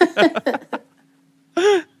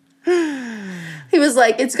 He was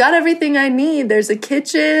like, it's got everything I need. There's a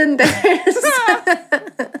kitchen.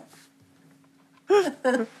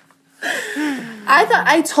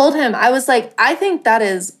 I told him, I was like, I think that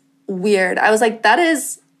is weird. I was like, that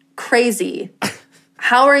is crazy.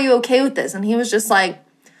 How are you okay with this? And he was just like,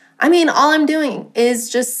 I mean, all I'm doing is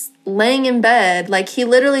just laying in bed. Like, he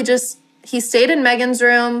literally he stayed in Megan's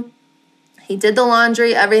room. He did the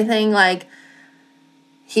laundry, everything. Like,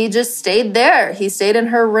 he just stayed there. He stayed in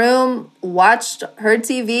her room, watched her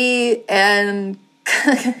TV, and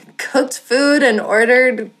cooked food and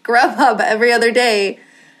ordered Grubhub every other day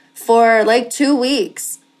for like 2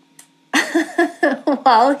 weeks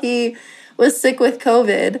while he was sick with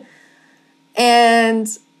COVID. And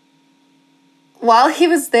while he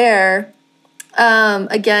was there,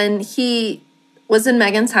 again, he was in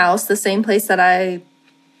Megan's house, the same place that I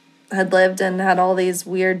had lived and had all these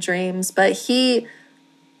weird dreams. But he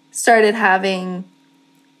started having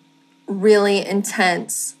really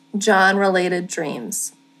intense John-related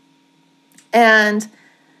dreams. And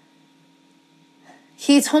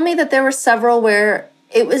he told me that there were several where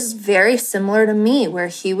it was very similar to me, where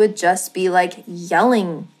he would just be like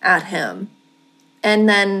yelling at him and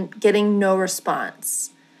then getting no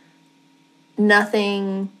response.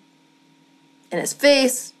 Nothing in his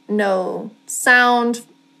face, no sound,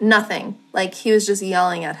 nothing. Like, he was just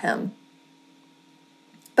yelling at him.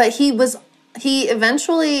 But he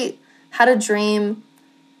eventually had a dream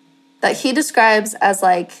that he describes as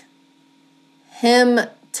like him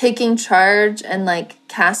taking charge and like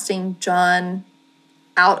casting John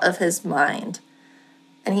out of his mind.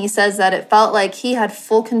 And he says that it felt like he had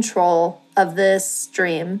full control of this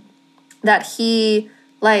dream, that he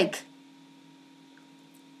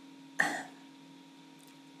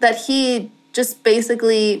just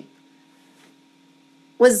basically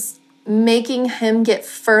was making him get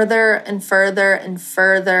further and further and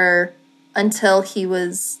further until he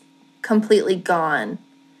was completely gone.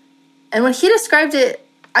 And when he described it,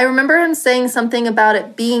 I remember him saying something about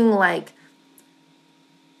it being like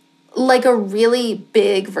a really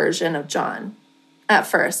big version of John at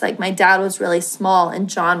first. Like, my dad was really small and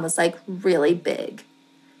John was like really big.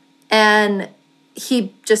 And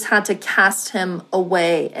he just had to cast him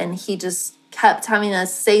away, and he just kept having to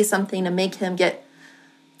say something to make him get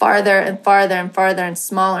farther and farther and farther and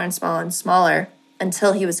smaller and smaller and smaller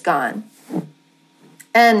until he was gone.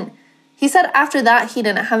 And he said after that he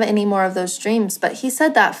didn't have any more of those dreams, but he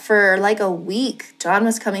said that for like a week, John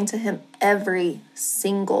was coming to him every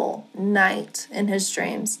single night in his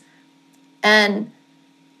dreams. And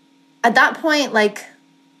at that point, like,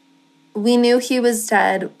 we knew he was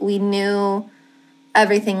dead. We knew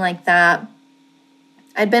everything like that.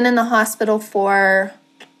 I'd been in the hospital for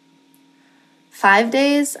 5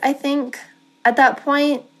 days, I think, at that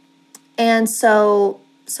point. And so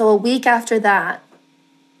a week after that,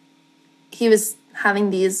 he was having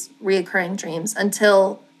these reoccurring dreams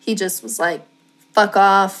until he just was like, fuck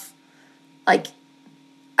off. Like,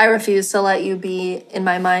 I refuse to let you be in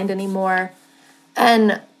my mind anymore.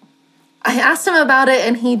 And I asked him about it,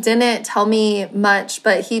 and he didn't tell me much,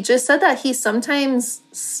 but he just said that he sometimes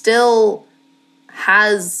still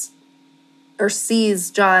has or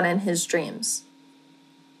sees John in his dreams.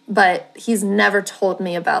 But he's never told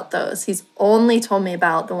me about those. He's only told me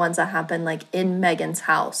about the ones that happened like in Megan's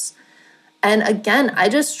house. And again, I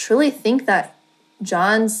just truly think that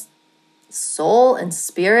John's soul and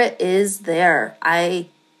spirit is there. I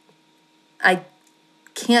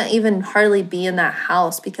can't even hardly be in that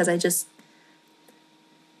house because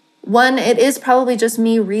one, it is probably just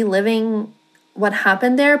me reliving what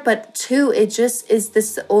happened there, but two, it just is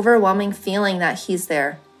this overwhelming feeling that he's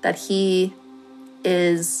there, that he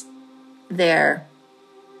is there.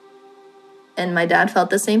 And my dad felt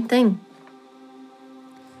the same thing.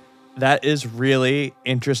 That is really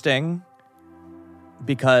interesting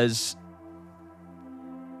because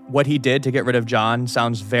what he did to get rid of John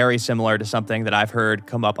sounds very similar to something that I've heard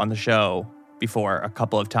come up on the show before a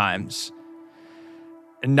couple of times.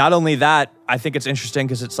 And not only that, I think it's interesting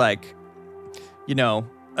because it's like, you know,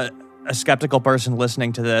 a skeptical person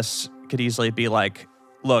listening to this could easily be like,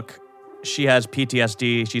 look, she has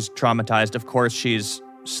PTSD. She's traumatized. Of course, she's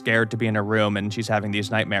scared to be in a room and she's having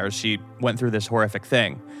these nightmares. She went through this horrific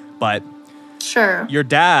thing. But sure, your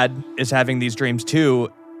dad is having these dreams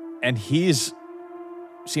too, and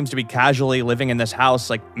seems to be casually living in this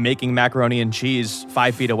house, like making macaroni and cheese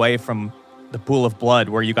 5 feet away from the pool of blood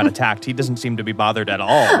where you got attacked. He doesn't seem to be bothered at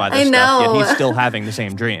all by this stuff, yet he's still having the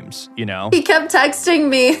same dreams, you know? He kept texting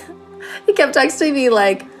me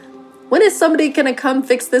like, when is somebody gonna come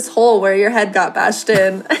fix this hole where your head got bashed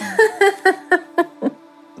in?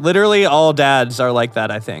 Literally all dads are like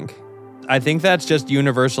that, I think. I think that's just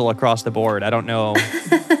universal across the board. I don't know.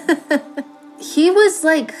 He was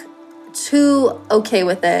like too okay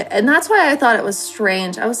with it. And that's why I thought it was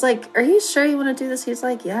strange. I was like, are you sure you want to do this? He's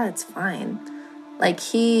like, yeah, it's fine. Like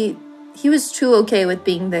he was too okay with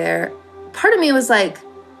being there. Part of me was like,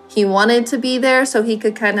 he wanted to be there so he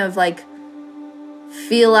could kind of like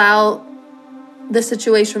feel out the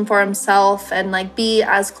situation for himself and like be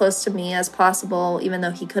as close to me as possible, even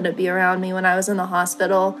though he couldn't be around me when I was in the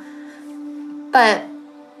hospital. But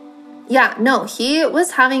yeah, no, he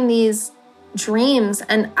was having these dreams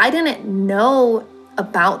and I didn't know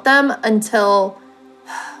about them until,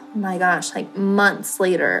 oh my gosh, like months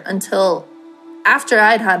later, until after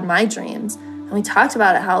I'd had my dreams. And we talked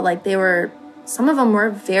about it, how like some of them were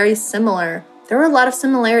very similar. There were a lot of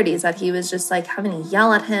similarities, that he was just like having to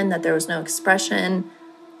yell at him, that there was no expression.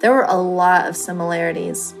 There were a lot of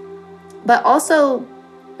similarities. But also,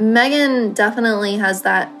 Megan definitely has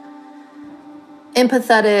that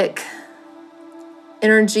empathetic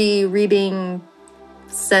energy reading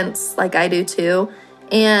sense like I do too.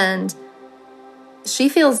 And she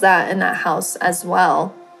feels that in that house as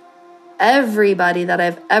well. Everybody that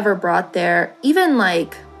I've ever brought there, even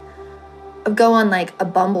like go on like a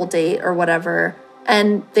Bumble date or whatever,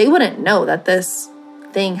 and they wouldn't know that this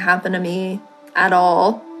thing happened to me at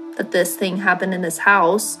all, that this thing happened in this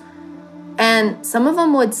house. And some of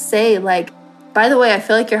them would say like, by the way, I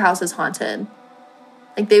feel like your house is haunted.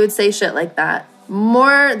 Like they would say shit like that.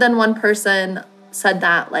 More than one person said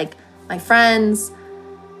that, like my friends.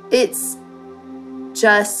 It's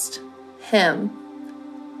just him.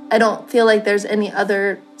 I don't feel like there's any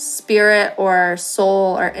other spirit or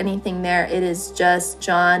soul or anything there. It is just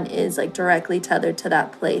John is like directly tethered to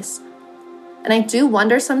that place. And I do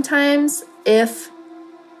wonder sometimes if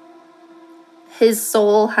his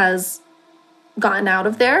soul has gotten out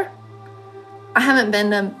of there. I haven't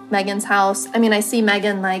been to Megan's house. I mean, I see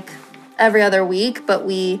Megan like every other week, but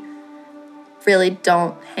we really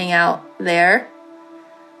don't hang out there.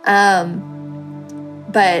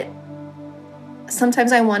 But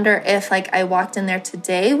sometimes I wonder if like I walked in there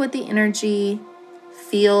today, would the energy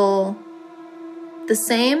feel the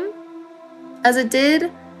same as it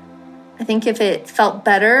did? I think if it felt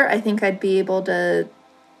better, I think I'd be able to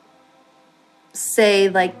say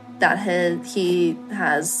like that he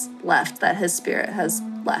has left, that his spirit has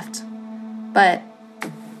left. But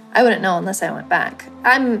I wouldn't know unless I went back.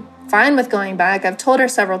 I'm fine with going back. I've told her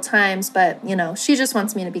several times, but you know, she just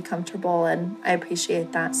wants me to be comfortable and I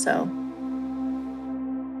appreciate that. So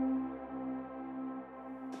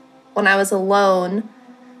when I was alone,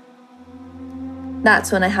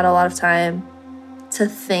 that's when I had a lot of time to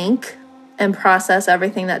think and process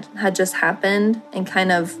everything that had just happened and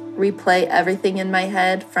kind of replay everything in my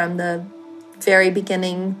head from the very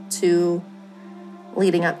beginning to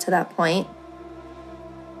leading up to that point.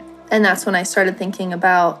 And that's when I started thinking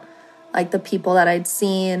about like the people that I'd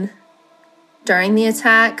seen during the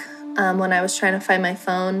attack, when I was trying to find my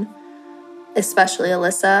phone, especially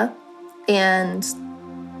Alyssa, and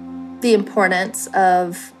the importance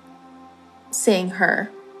of seeing her.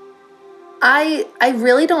 I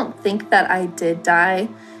really don't think that I did die.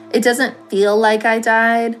 It doesn't feel like I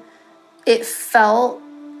died. It felt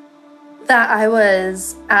that I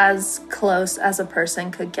was as close as a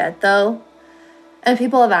person could get, though. And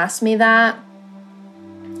people have asked me that.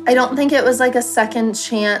 I don't think it was like a second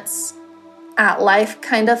chance at life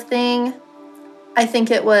kind of thing. I think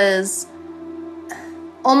it was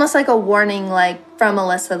almost like a warning, like from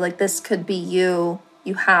Alyssa, like this could be you.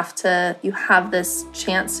 You have this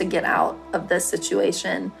chance to get out of this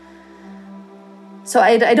situation. So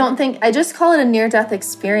I don't think, I just call it a near-death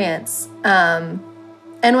experience. And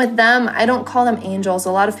with them, I don't call them angels.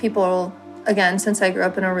 A lot of people, again, since I grew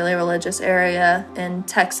up in a really religious area in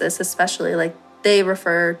Texas especially, like they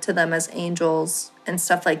refer to them as angels and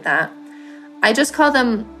stuff like that. I just call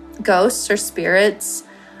them ghosts or spirits.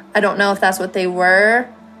 I don't know if that's what they were.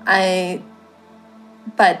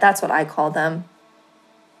 But that's what I call them.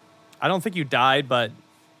 I don't think you died, but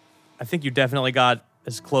I think you definitely got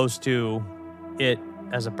as close to it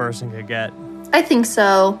as a person could get. I think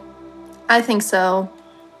so.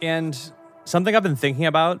 And something I've been thinking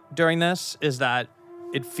about during this is that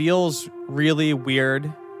it feels really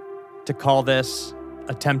weird to call this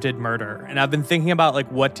attempted murder. And I've been thinking about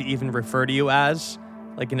like what to even refer to you as,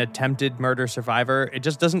 like an attempted murder survivor. It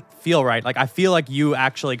just doesn't feel right. Like I feel like you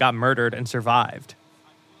actually got murdered and survived,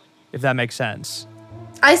 if that makes sense.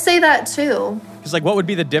 I say that too. Because like what would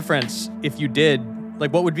be the difference if you did,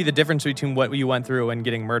 like what would be the difference between what you went through and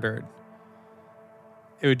getting murdered?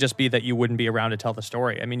 It would just be that you wouldn't be around to tell the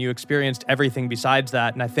story. I mean, you experienced everything besides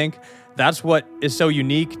that. And I think that's what is so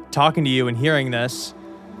unique talking to you and hearing this.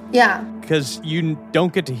 Yeah. Because you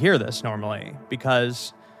don't get to hear this normally.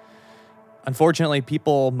 Because unfortunately,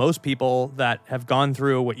 most people that have gone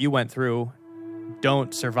through what you went through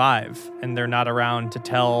don't survive. And they're not around to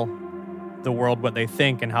tell the world what they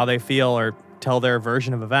think and how they feel or tell their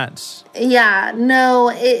version of events. Yeah,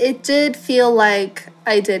 no, it did feel like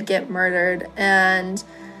I did get murdered. And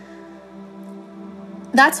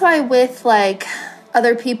that's why with like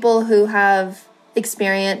other people who have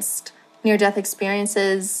experienced near-death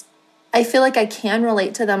experiences, I feel like I can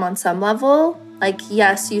relate to them on some level. Like,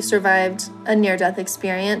 yes, you survived a near-death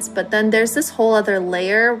experience, but then there's this whole other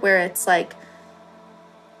layer where it's like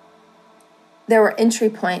there were entry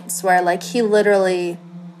points where like he literally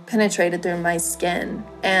penetrated through my skin.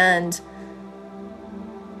 And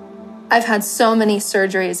I've had so many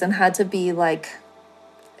surgeries and had to be like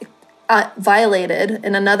violated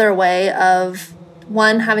in another way of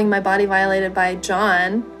one, having my body violated by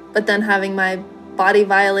John, but then having my body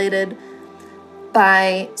violated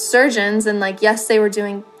by surgeons. And like, yes, they were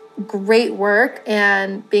doing great work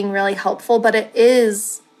and being really helpful, but it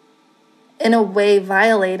is in a way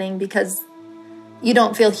violating because you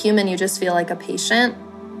don't feel human, you just feel like a patient.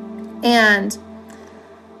 And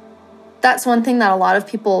that's one thing that a lot of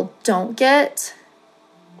people don't get.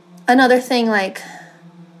 Another thing, like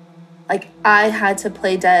I had to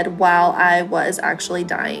play dead while I was actually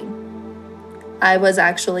dying.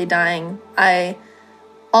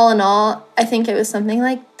 All in all, I think it was something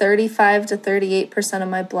like 35 to 38% of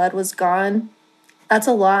my blood was gone. That's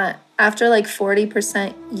a lot. After like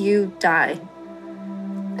 40%, you die.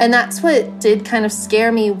 And that's what did kind of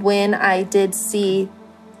scare me when I did see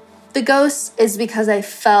the ghosts, is because I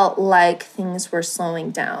felt like things were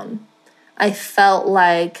slowing down. I felt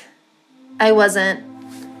like I wasn't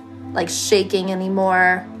like shaking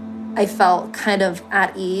anymore. I felt kind of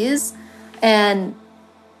at ease. And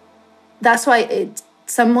that's why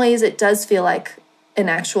some ways it does feel like an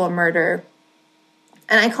actual murder.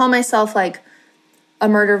 And I call myself like a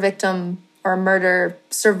murder victim or a murder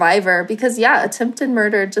survivor because, yeah, attempted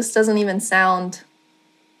murder just doesn't even sound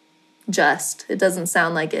just. It doesn't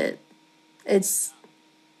sound like it. It's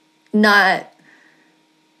not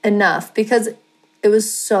enough because it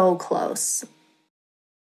was so close.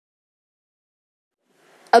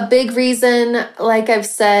 A big reason, like I've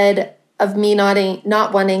said, of me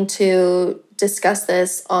not wanting to discuss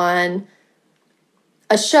this on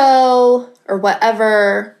a show or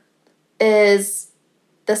whatever is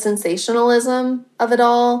the sensationalism of it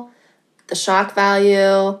all, the shock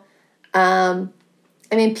value. I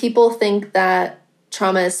mean, people think that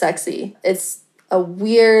trauma is sexy. It's a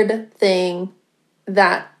weird thing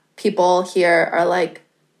that people here are like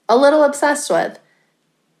a little obsessed with.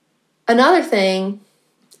 Another thing,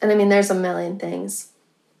 and I mean, there's a million things.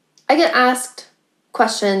 I get asked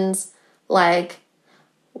questions like,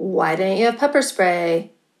 why didn't you have pepper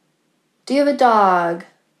spray? Do you have a dog?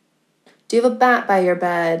 Do you have a bat by your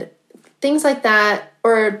bed? Things like that.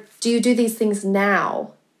 Or do you do these things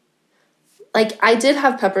now? Like, I did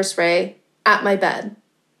have pepper spray at my bed.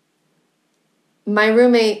 My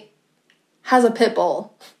roommate has a pit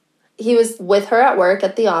bull. He was with her at work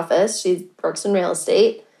at the office. She works in real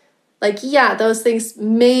estate. Like, yeah, those things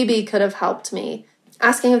maybe could have helped me.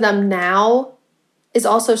 Asking of them now is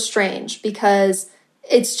also strange because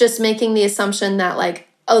it's just making the assumption that like,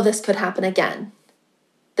 oh, this could happen again.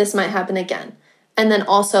 This might happen again. And then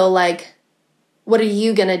also like, what are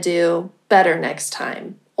you going to do better next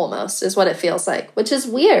time? Almost is what it feels like, which is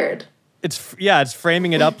weird. It's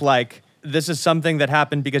framing it up like this is something that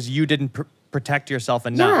happened because you didn't protect yourself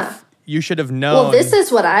enough. Yeah. You should have known. Well, this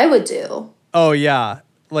is what I would do. Oh, yeah.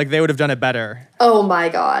 Like they would have done it better. Oh, my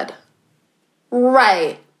God.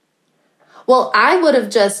 Right. Well, I would have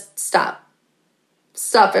just stopped.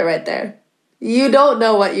 Stop it right there. You don't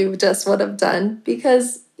know what you just would have done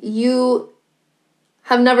because you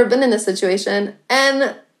have never been in this situation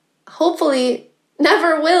and hopefully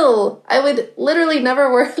never will. I would literally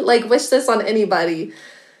never wish this on anybody.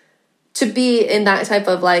 to be in that type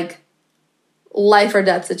of like life or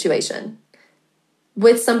death situation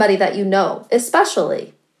with somebody that you know,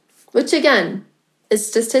 especially, which again is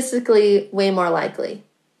statistically way more likely.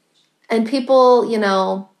 And people, you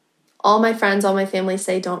know, all my friends, all my family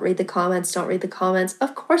say, don't read the comments, don't read the comments.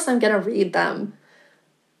 Of course I'm going to read them.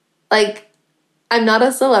 Like, I'm not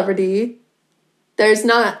a celebrity. There's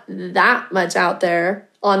not that much out there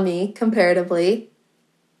on me comparatively.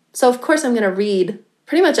 So of course I'm going to read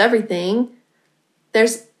pretty much everything.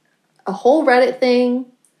 There's a whole Reddit thing.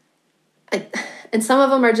 And some of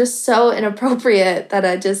them are just so inappropriate that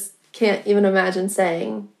I just can't even imagine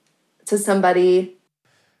saying to somebody.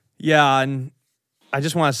 Yeah, and I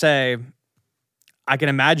just want to say, I can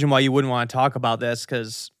imagine why you wouldn't want to talk about this,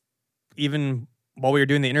 because even while we were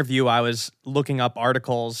doing the interview, I was looking up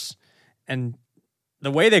articles, and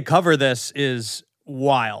the way they cover this is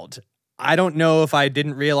wild. I don't know if I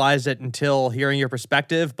didn't realize it until hearing your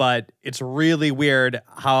perspective, but it's really weird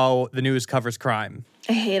how the news covers crime.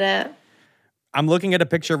 I hate it. I'm looking at a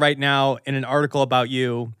picture right now in an article about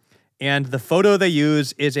you, and the photo they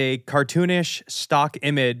use is a cartoonish stock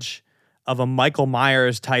image of a Michael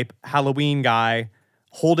Myers type Halloween guy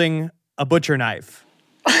holding a butcher knife.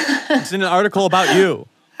 It's in an article about you.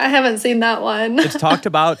 I haven't seen that one. It's talked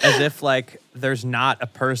about as if like there's not a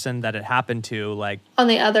person that it happened to, like on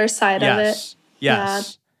the other side of it. Yes. Yeah.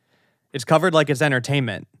 It's covered like it's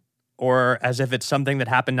entertainment, or as if it's something that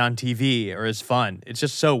happened on TV or is fun. It's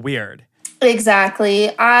just so weird. Exactly.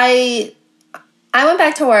 I went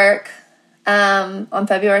back to work on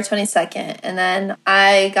February 22nd, and then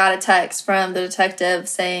I got a text from the detective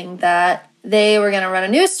saying that they were going to run a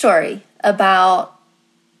news story about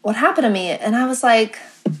what happened to me. And I was like,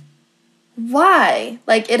 why?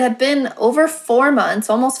 Like, it had been over 4 months,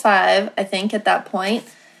 almost 5, I think, at that point.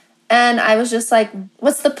 And I was just like,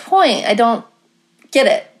 what's the point? I don't get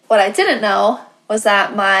it. What I didn't know was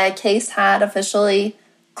that my case had officially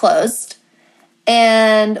closed.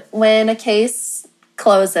 And when a case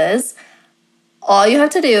closes, all you have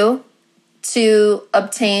to do to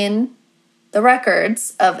obtain the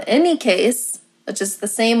records of any case, which is the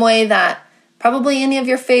same way that probably any of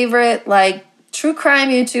your favorite, like, true crime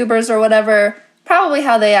YouTubers or whatever, probably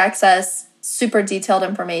how they access super detailed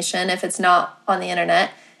information if it's not on the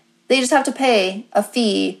internet. They just have to pay a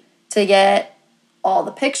fee to get all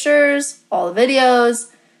the pictures, all the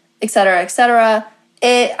videos, etc., etc.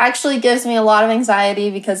 It actually gives me a lot of anxiety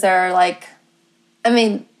because there are like, I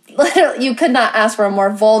mean, literally, you could not ask for a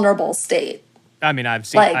more vulnerable state. I've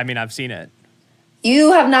seen it.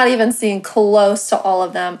 You have not even seen close to all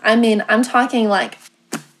of them. I mean, I'm talking like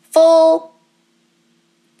full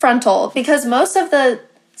frontal, because most of the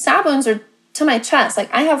stab wounds are to my chest.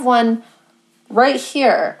 Like, I have one right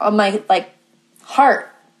here on my like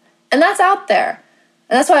heart, and that's out there.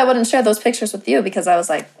 And that's why I wouldn't share those pictures with you, because I was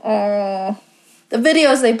like, oh, the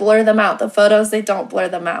videos, they blur them out. The photos, they don't blur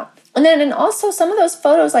them out. And also some of those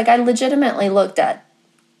photos, like, I legitimately looked at.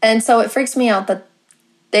 And so it freaks me out that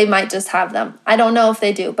they might just have them. I don't know if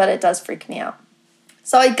they do, but it does freak me out.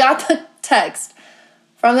 So I got the text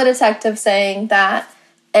from the detective saying that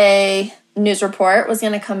a news report was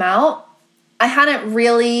going to come out. I hadn't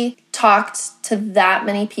really talked to that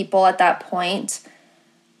many people at that point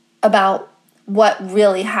about what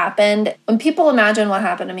really happened. When people imagine what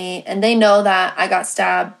happened to me and they know that I got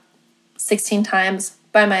stabbed 16 times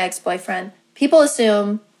by my ex-boyfriend, people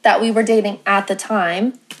assume that we were dating at the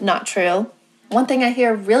time. Not true. One thing I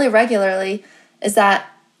hear really regularly is that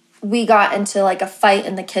we got into like a fight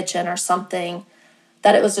in the kitchen or something,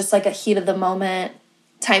 that it was just like a heat of the moment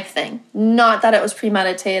type thing. Not that it was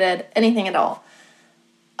premeditated, anything at all.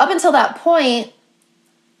 Up until that point,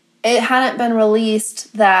 it hadn't been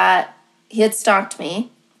released that he had stalked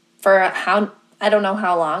me for I don't know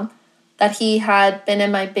how long, that he had been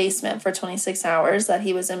in my basement for 26 hours, that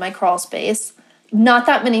he was in my crawl space. Not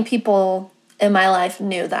that many people in my life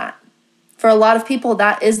knew that. For a lot of people,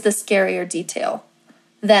 that is the scarier detail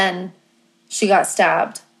than she got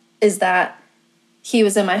stabbed, is that he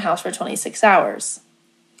was in my house for 26 hours.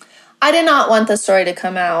 I did not want the story to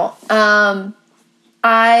come out.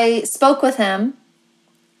 I spoke with him,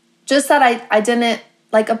 just that I didn't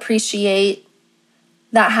like appreciate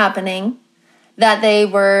that happening, that they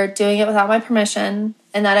were doing it without my permission,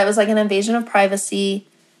 and that it was like an invasion of privacy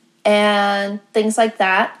and things like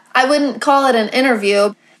that. I wouldn't call it an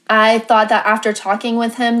interview. I thought that after talking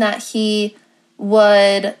with him that he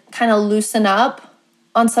would kind of loosen up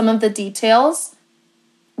on some of the details.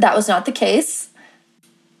 That was not the case.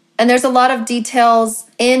 And there's a lot of details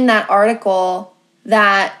in that article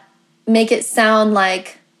that make it sound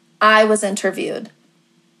like I was interviewed.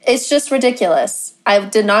 It's just ridiculous. I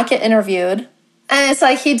did not get interviewed. And it's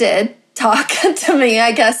like he did talk to me,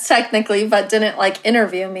 I guess, technically, but didn't, like,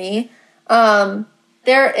 interview me.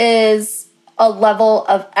 There is a level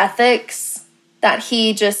of ethics that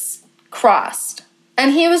he just crossed.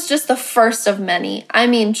 And he was just the first of many. I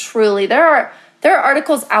mean, truly, there are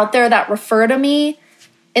articles out there that refer to me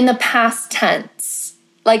in the past tense,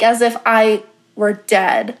 like as if I were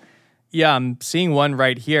dead. Yeah, I'm seeing one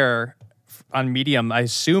right here on Medium. I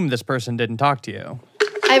assume this person didn't talk to you.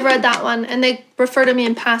 I read that one, and they refer to me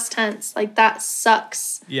in past tense. Like, that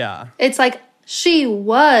sucks. Yeah. It's like, she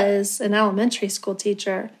was an elementary school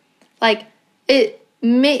teacher. Like,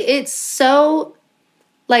 it's so,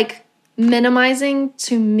 like, minimizing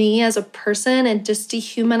to me as a person and just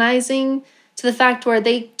dehumanizing to the fact where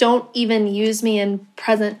they don't even use me in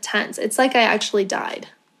present tense. It's like I actually died.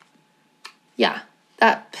 Yeah,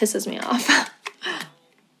 that pisses me off.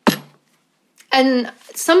 And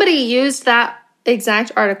somebody used that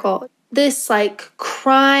exact article. This, like,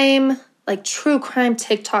 crime, like, true crime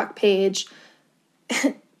TikTok page,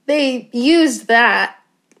 they used that,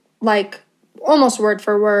 like, almost word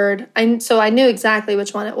for word. So I knew exactly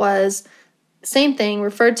which one it was. Same thing,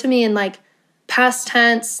 referred to me in, like, past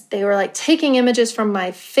tense. They were, like, taking images from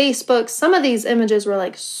my Facebook. Some of these images were,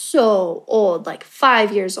 like, so old, like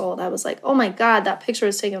 5 years old. I was like, oh my God, that picture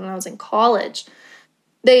was taken when I was in college.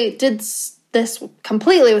 They did this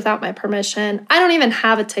completely without my permission. I don't even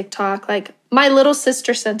have a TikTok. Like, my little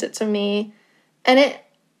sister sent it to me, and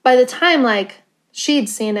by the time, like, she'd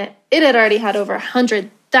seen it, it had already had over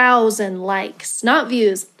 100,000 likes. Not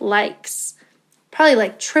views, likes. Probably,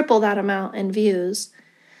 like, triple that amount in views.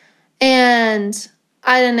 And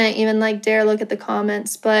I didn't even, like, dare look at the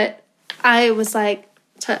comments, but I was like,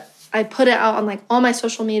 I put it out on, like, all my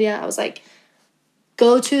social media. I was like,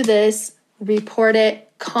 go to this, report it,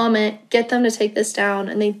 comment, get them to take this down,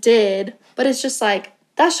 and they did. But it's just like,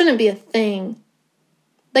 that shouldn't be a thing.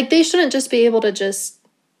 Like, they shouldn't just be able to just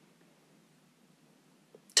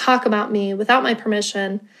talk about me without my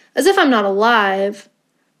permission, as if I'm not alive,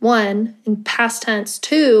 one, in past tense,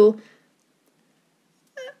 two,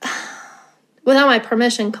 without my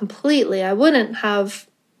permission completely. I wouldn't have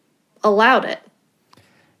allowed it.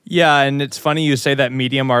 Yeah, and it's funny you say that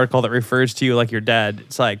Medium article that refers to you like you're dead.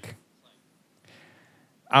 It's like,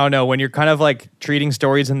 I don't know, when you're kind of like treating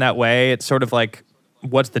stories in that way, it's sort of like,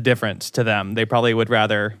 what's the difference to them? They probably would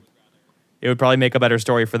rather, it would probably make a better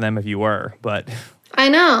story for them if you were, but. I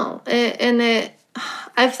know.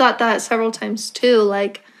 I've thought that several times too.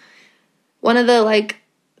 Like, one of the, like,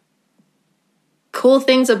 cool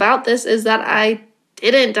things about this is that I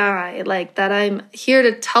didn't die, like, that I'm here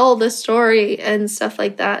to tell the story and stuff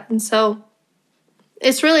like that. And so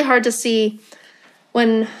it's really hard to see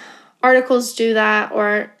when articles do that,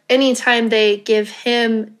 or anytime they give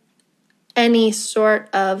him any sort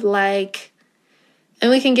of, like, and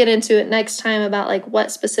we can get into it next time about, like,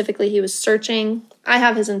 what specifically he was searching. I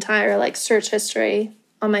have his entire, like, search history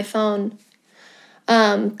on my phone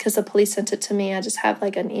because the police sent it to me. I just have,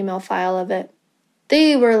 like, an email file of it.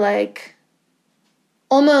 They were, like,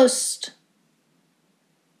 almost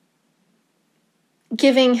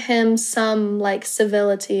giving him some, like,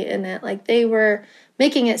 civility in it. Like, they were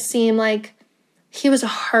making it seem like he was a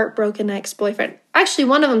heartbroken ex-boyfriend. Actually,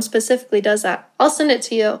 one of them specifically does that. I'll send it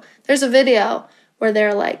to you. There's a video where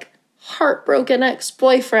they're like, heartbroken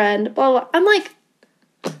ex-boyfriend, blah, blah. I'm like,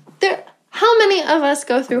 how many of us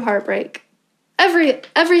go through heartbreak?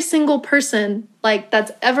 Every single person, like,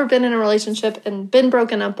 that's ever been in a relationship and been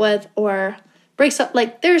broken up with or breaks up,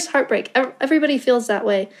 like, there's heartbreak. Everybody feels that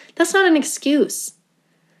way. That's not an excuse.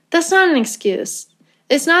 That's not an excuse.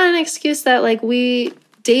 It's not an excuse that, like, we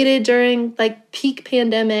dated during, like, peak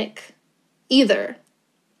pandemic either.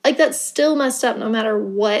 Like, that's still messed up no matter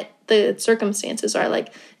what the circumstances are.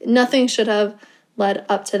 Like, nothing should have led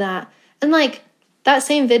up to that. And, like, that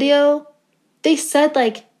same video, they said,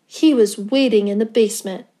 like, he was waiting in the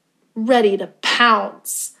basement, ready to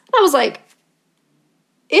pounce. And I was like,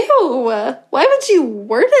 ew, why would you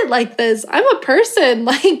word it like this? I'm a person,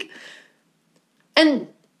 like, and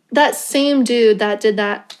that same dude that did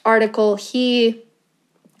that article, he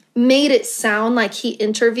made it sound like he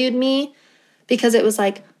interviewed me because it was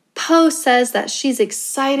like, Poe says that she's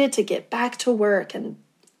excited to get back to work. And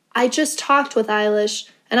I just talked with Eilish,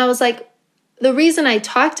 and I was like, the reason I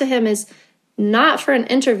talked to him is not for an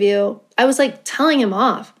interview. I was, like, telling him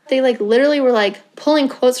off. They, like, literally were, like, pulling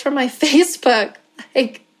quotes from my Facebook,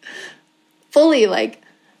 like, fully, like,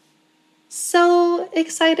 so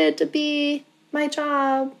excited to be my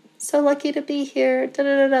job, so lucky to be here,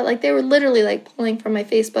 da-da-da-da. Like, they were literally, like, pulling from my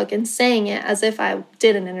Facebook and saying it as if I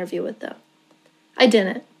did an interview with them. I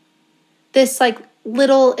didn't. this like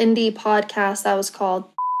little indie podcast that was called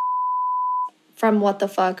From What the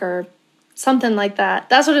Fuck or something like that.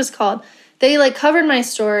 That's what it's called. They like covered my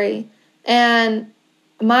story, and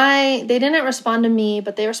they didn't respond to me,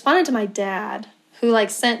 but they responded to my dad, who like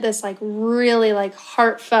sent this like really like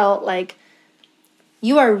heartfelt like,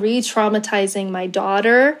 you are re-traumatizing my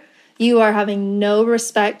daughter. You are having no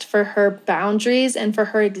respect for her boundaries and for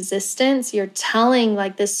her existence. You're telling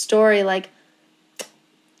like this story, like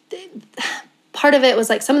part of it was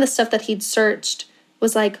like some of the stuff that he'd searched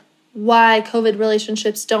was like why COVID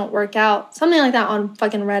relationships don't work out, something like that on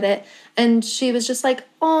fucking Reddit. And she was just like,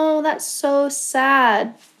 oh, that's so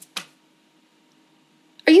sad.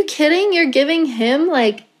 Are you kidding? You're giving him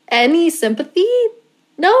like any sympathy?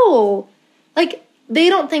 No. Like, they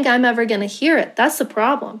don't think I'm ever going to hear it. That's the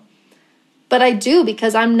problem. But I do,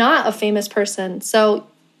 because I'm not a famous person. So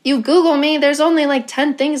you Google me, there's only like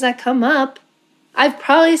 10 things that come up. I've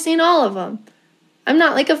probably seen all of them. I'm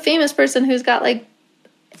not like a famous person who's got like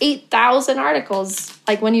 8,000 articles,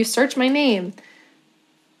 like when you search my name.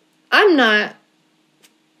 I'm not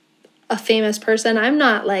a famous person. I'm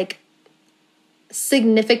not like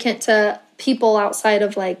significant to people outside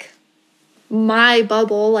of like my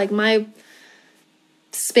bubble, like my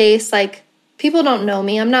space. Like, people don't know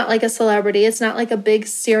me. I'm not like a celebrity. It's not like a big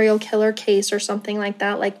serial killer case or something like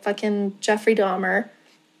that, like fucking Jeffrey Dahmer.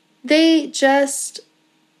 They just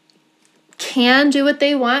can do what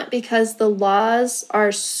they want because the laws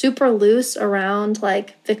are super loose around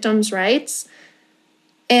like victims' rights,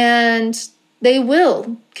 and they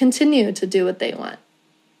will continue to do what they want.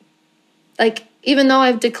 Like, even though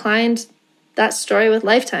I've declined that story with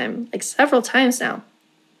Lifetime like several times now,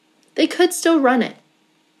 they could still run it.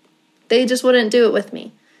 They just wouldn't do it with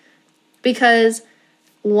me. Because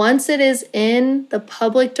once it is in the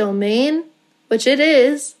public domain, which it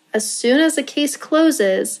is, as soon as the case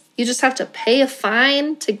closes, you just have to pay a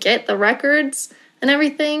fine to get the records and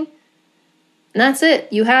everything. And that's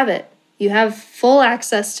it. You have it. You have full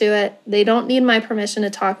access to it. They don't need my permission to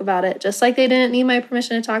talk about it, just like they didn't need my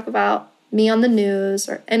permission to talk about me on the news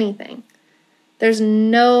or anything. There's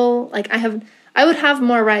no, like, I would have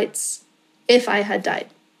more rights if I had died.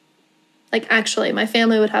 Like, actually, my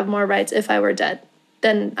family would have more rights if I were dead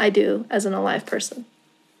than I do as an alive person.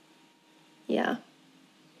 Yeah.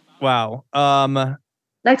 Wow.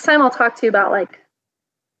 Next time I'll talk to you about, like,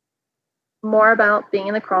 more about being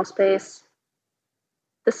in the crawl space,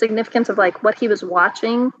 the significance of, like, what he was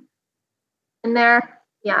watching in there.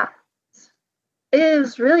 Yeah. It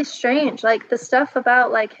was really strange. Like, the stuff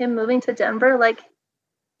about, like, him moving to Denver, like,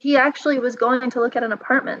 he actually was going to look at an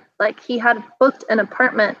apartment. Like, he had booked an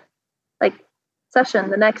apartment like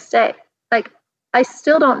session the next day. Like, I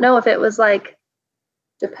still don't know if it was like,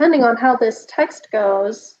 depending on how this text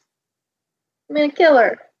goes, I'm gonna kill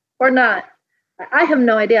her or not. I have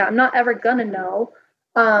no idea. I'm not ever gonna know.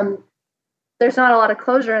 There's not a lot of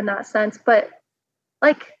closure in that sense, but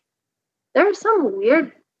like, there are some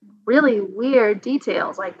weird, really weird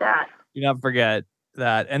details like that. Do not forget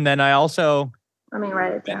that. And then I also, let me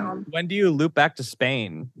write it down. When do you loop back to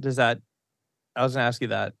Spain? I was gonna ask you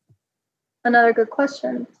that. Another good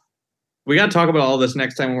question. We got to talk about all this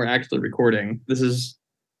next time when we're actually recording. This is,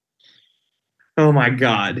 oh my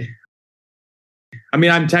God. I mean,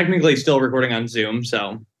 I'm technically still recording on Zoom,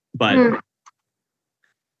 but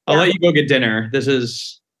I'll let you go get dinner.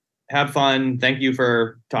 Have fun. Thank you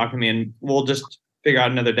for talking to me, and we'll just figure out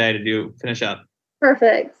another day to finish up.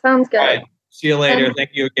 Perfect. Sounds good. All right. See you later. And thank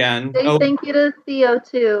you again. Thank you to Theo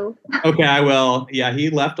too. Okay, I will. Yeah, he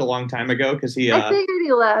left a long time ago because he. I figured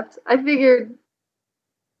he left. I think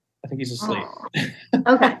he's asleep. Oh.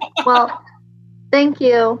 Okay. Well, thank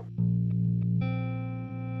you.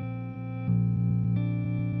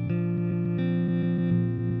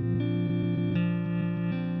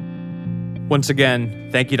 Once again,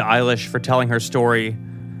 thank you to Eilish for telling her story.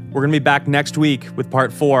 We're going to be back next week with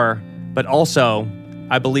part 4, but also,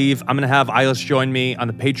 I believe I'm going to have Eilish join me on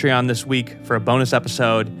the Patreon this week for a bonus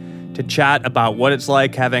episode to chat about what it's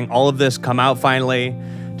like having all of this come out finally,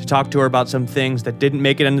 to talk to her about some things that didn't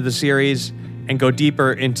make it into the series, and go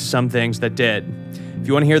deeper into some things that did. If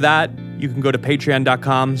you want to hear that, you can go to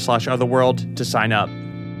patreon.com/otherworld to sign up.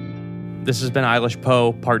 This has been Eilish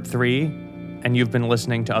Poe, part 3, and you've been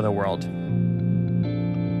listening to Otherworld.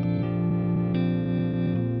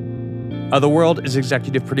 Otherworld is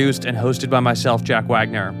executive produced and hosted by myself, Jack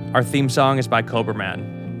Wagner. Our theme song is by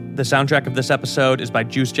Cobraman. The soundtrack of this episode is by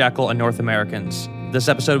Juice Jackal and North Americans. This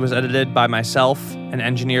episode was edited by myself and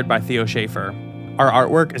engineered by Theo Schaefer. Our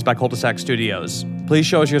artwork is by Cul-de-sac Studios. Please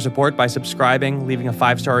show us your support by subscribing, leaving a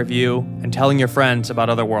 5-star review, and telling your friends about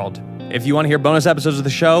Otherworld. If you want to hear bonus episodes of the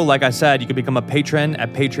show, like I said, you can become a patron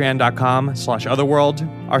at patreon.com/otherworld.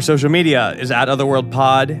 Our social media is at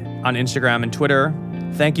otherworldpod on Instagram and Twitter.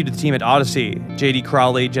 Thank you to the team at Odyssey, JD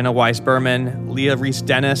Crawley, Jenna Weiss-Berman, Leah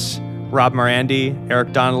Reese-Dennis, Rob Morandi,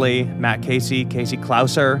 Eric Donnelly, Matt Casey, Casey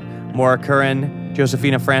Klauser, Maura Curran,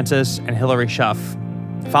 Josephina Francis, and Hillary Schuff.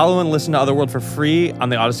 Follow and listen to Otherworld for free on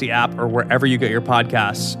the Odyssey app or wherever you get your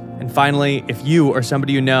podcasts. And finally, if you or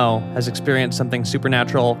somebody you know has experienced something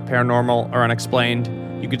supernatural, paranormal, or unexplained,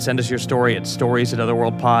 you could send us your story at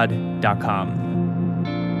stories@otherworldpod.com.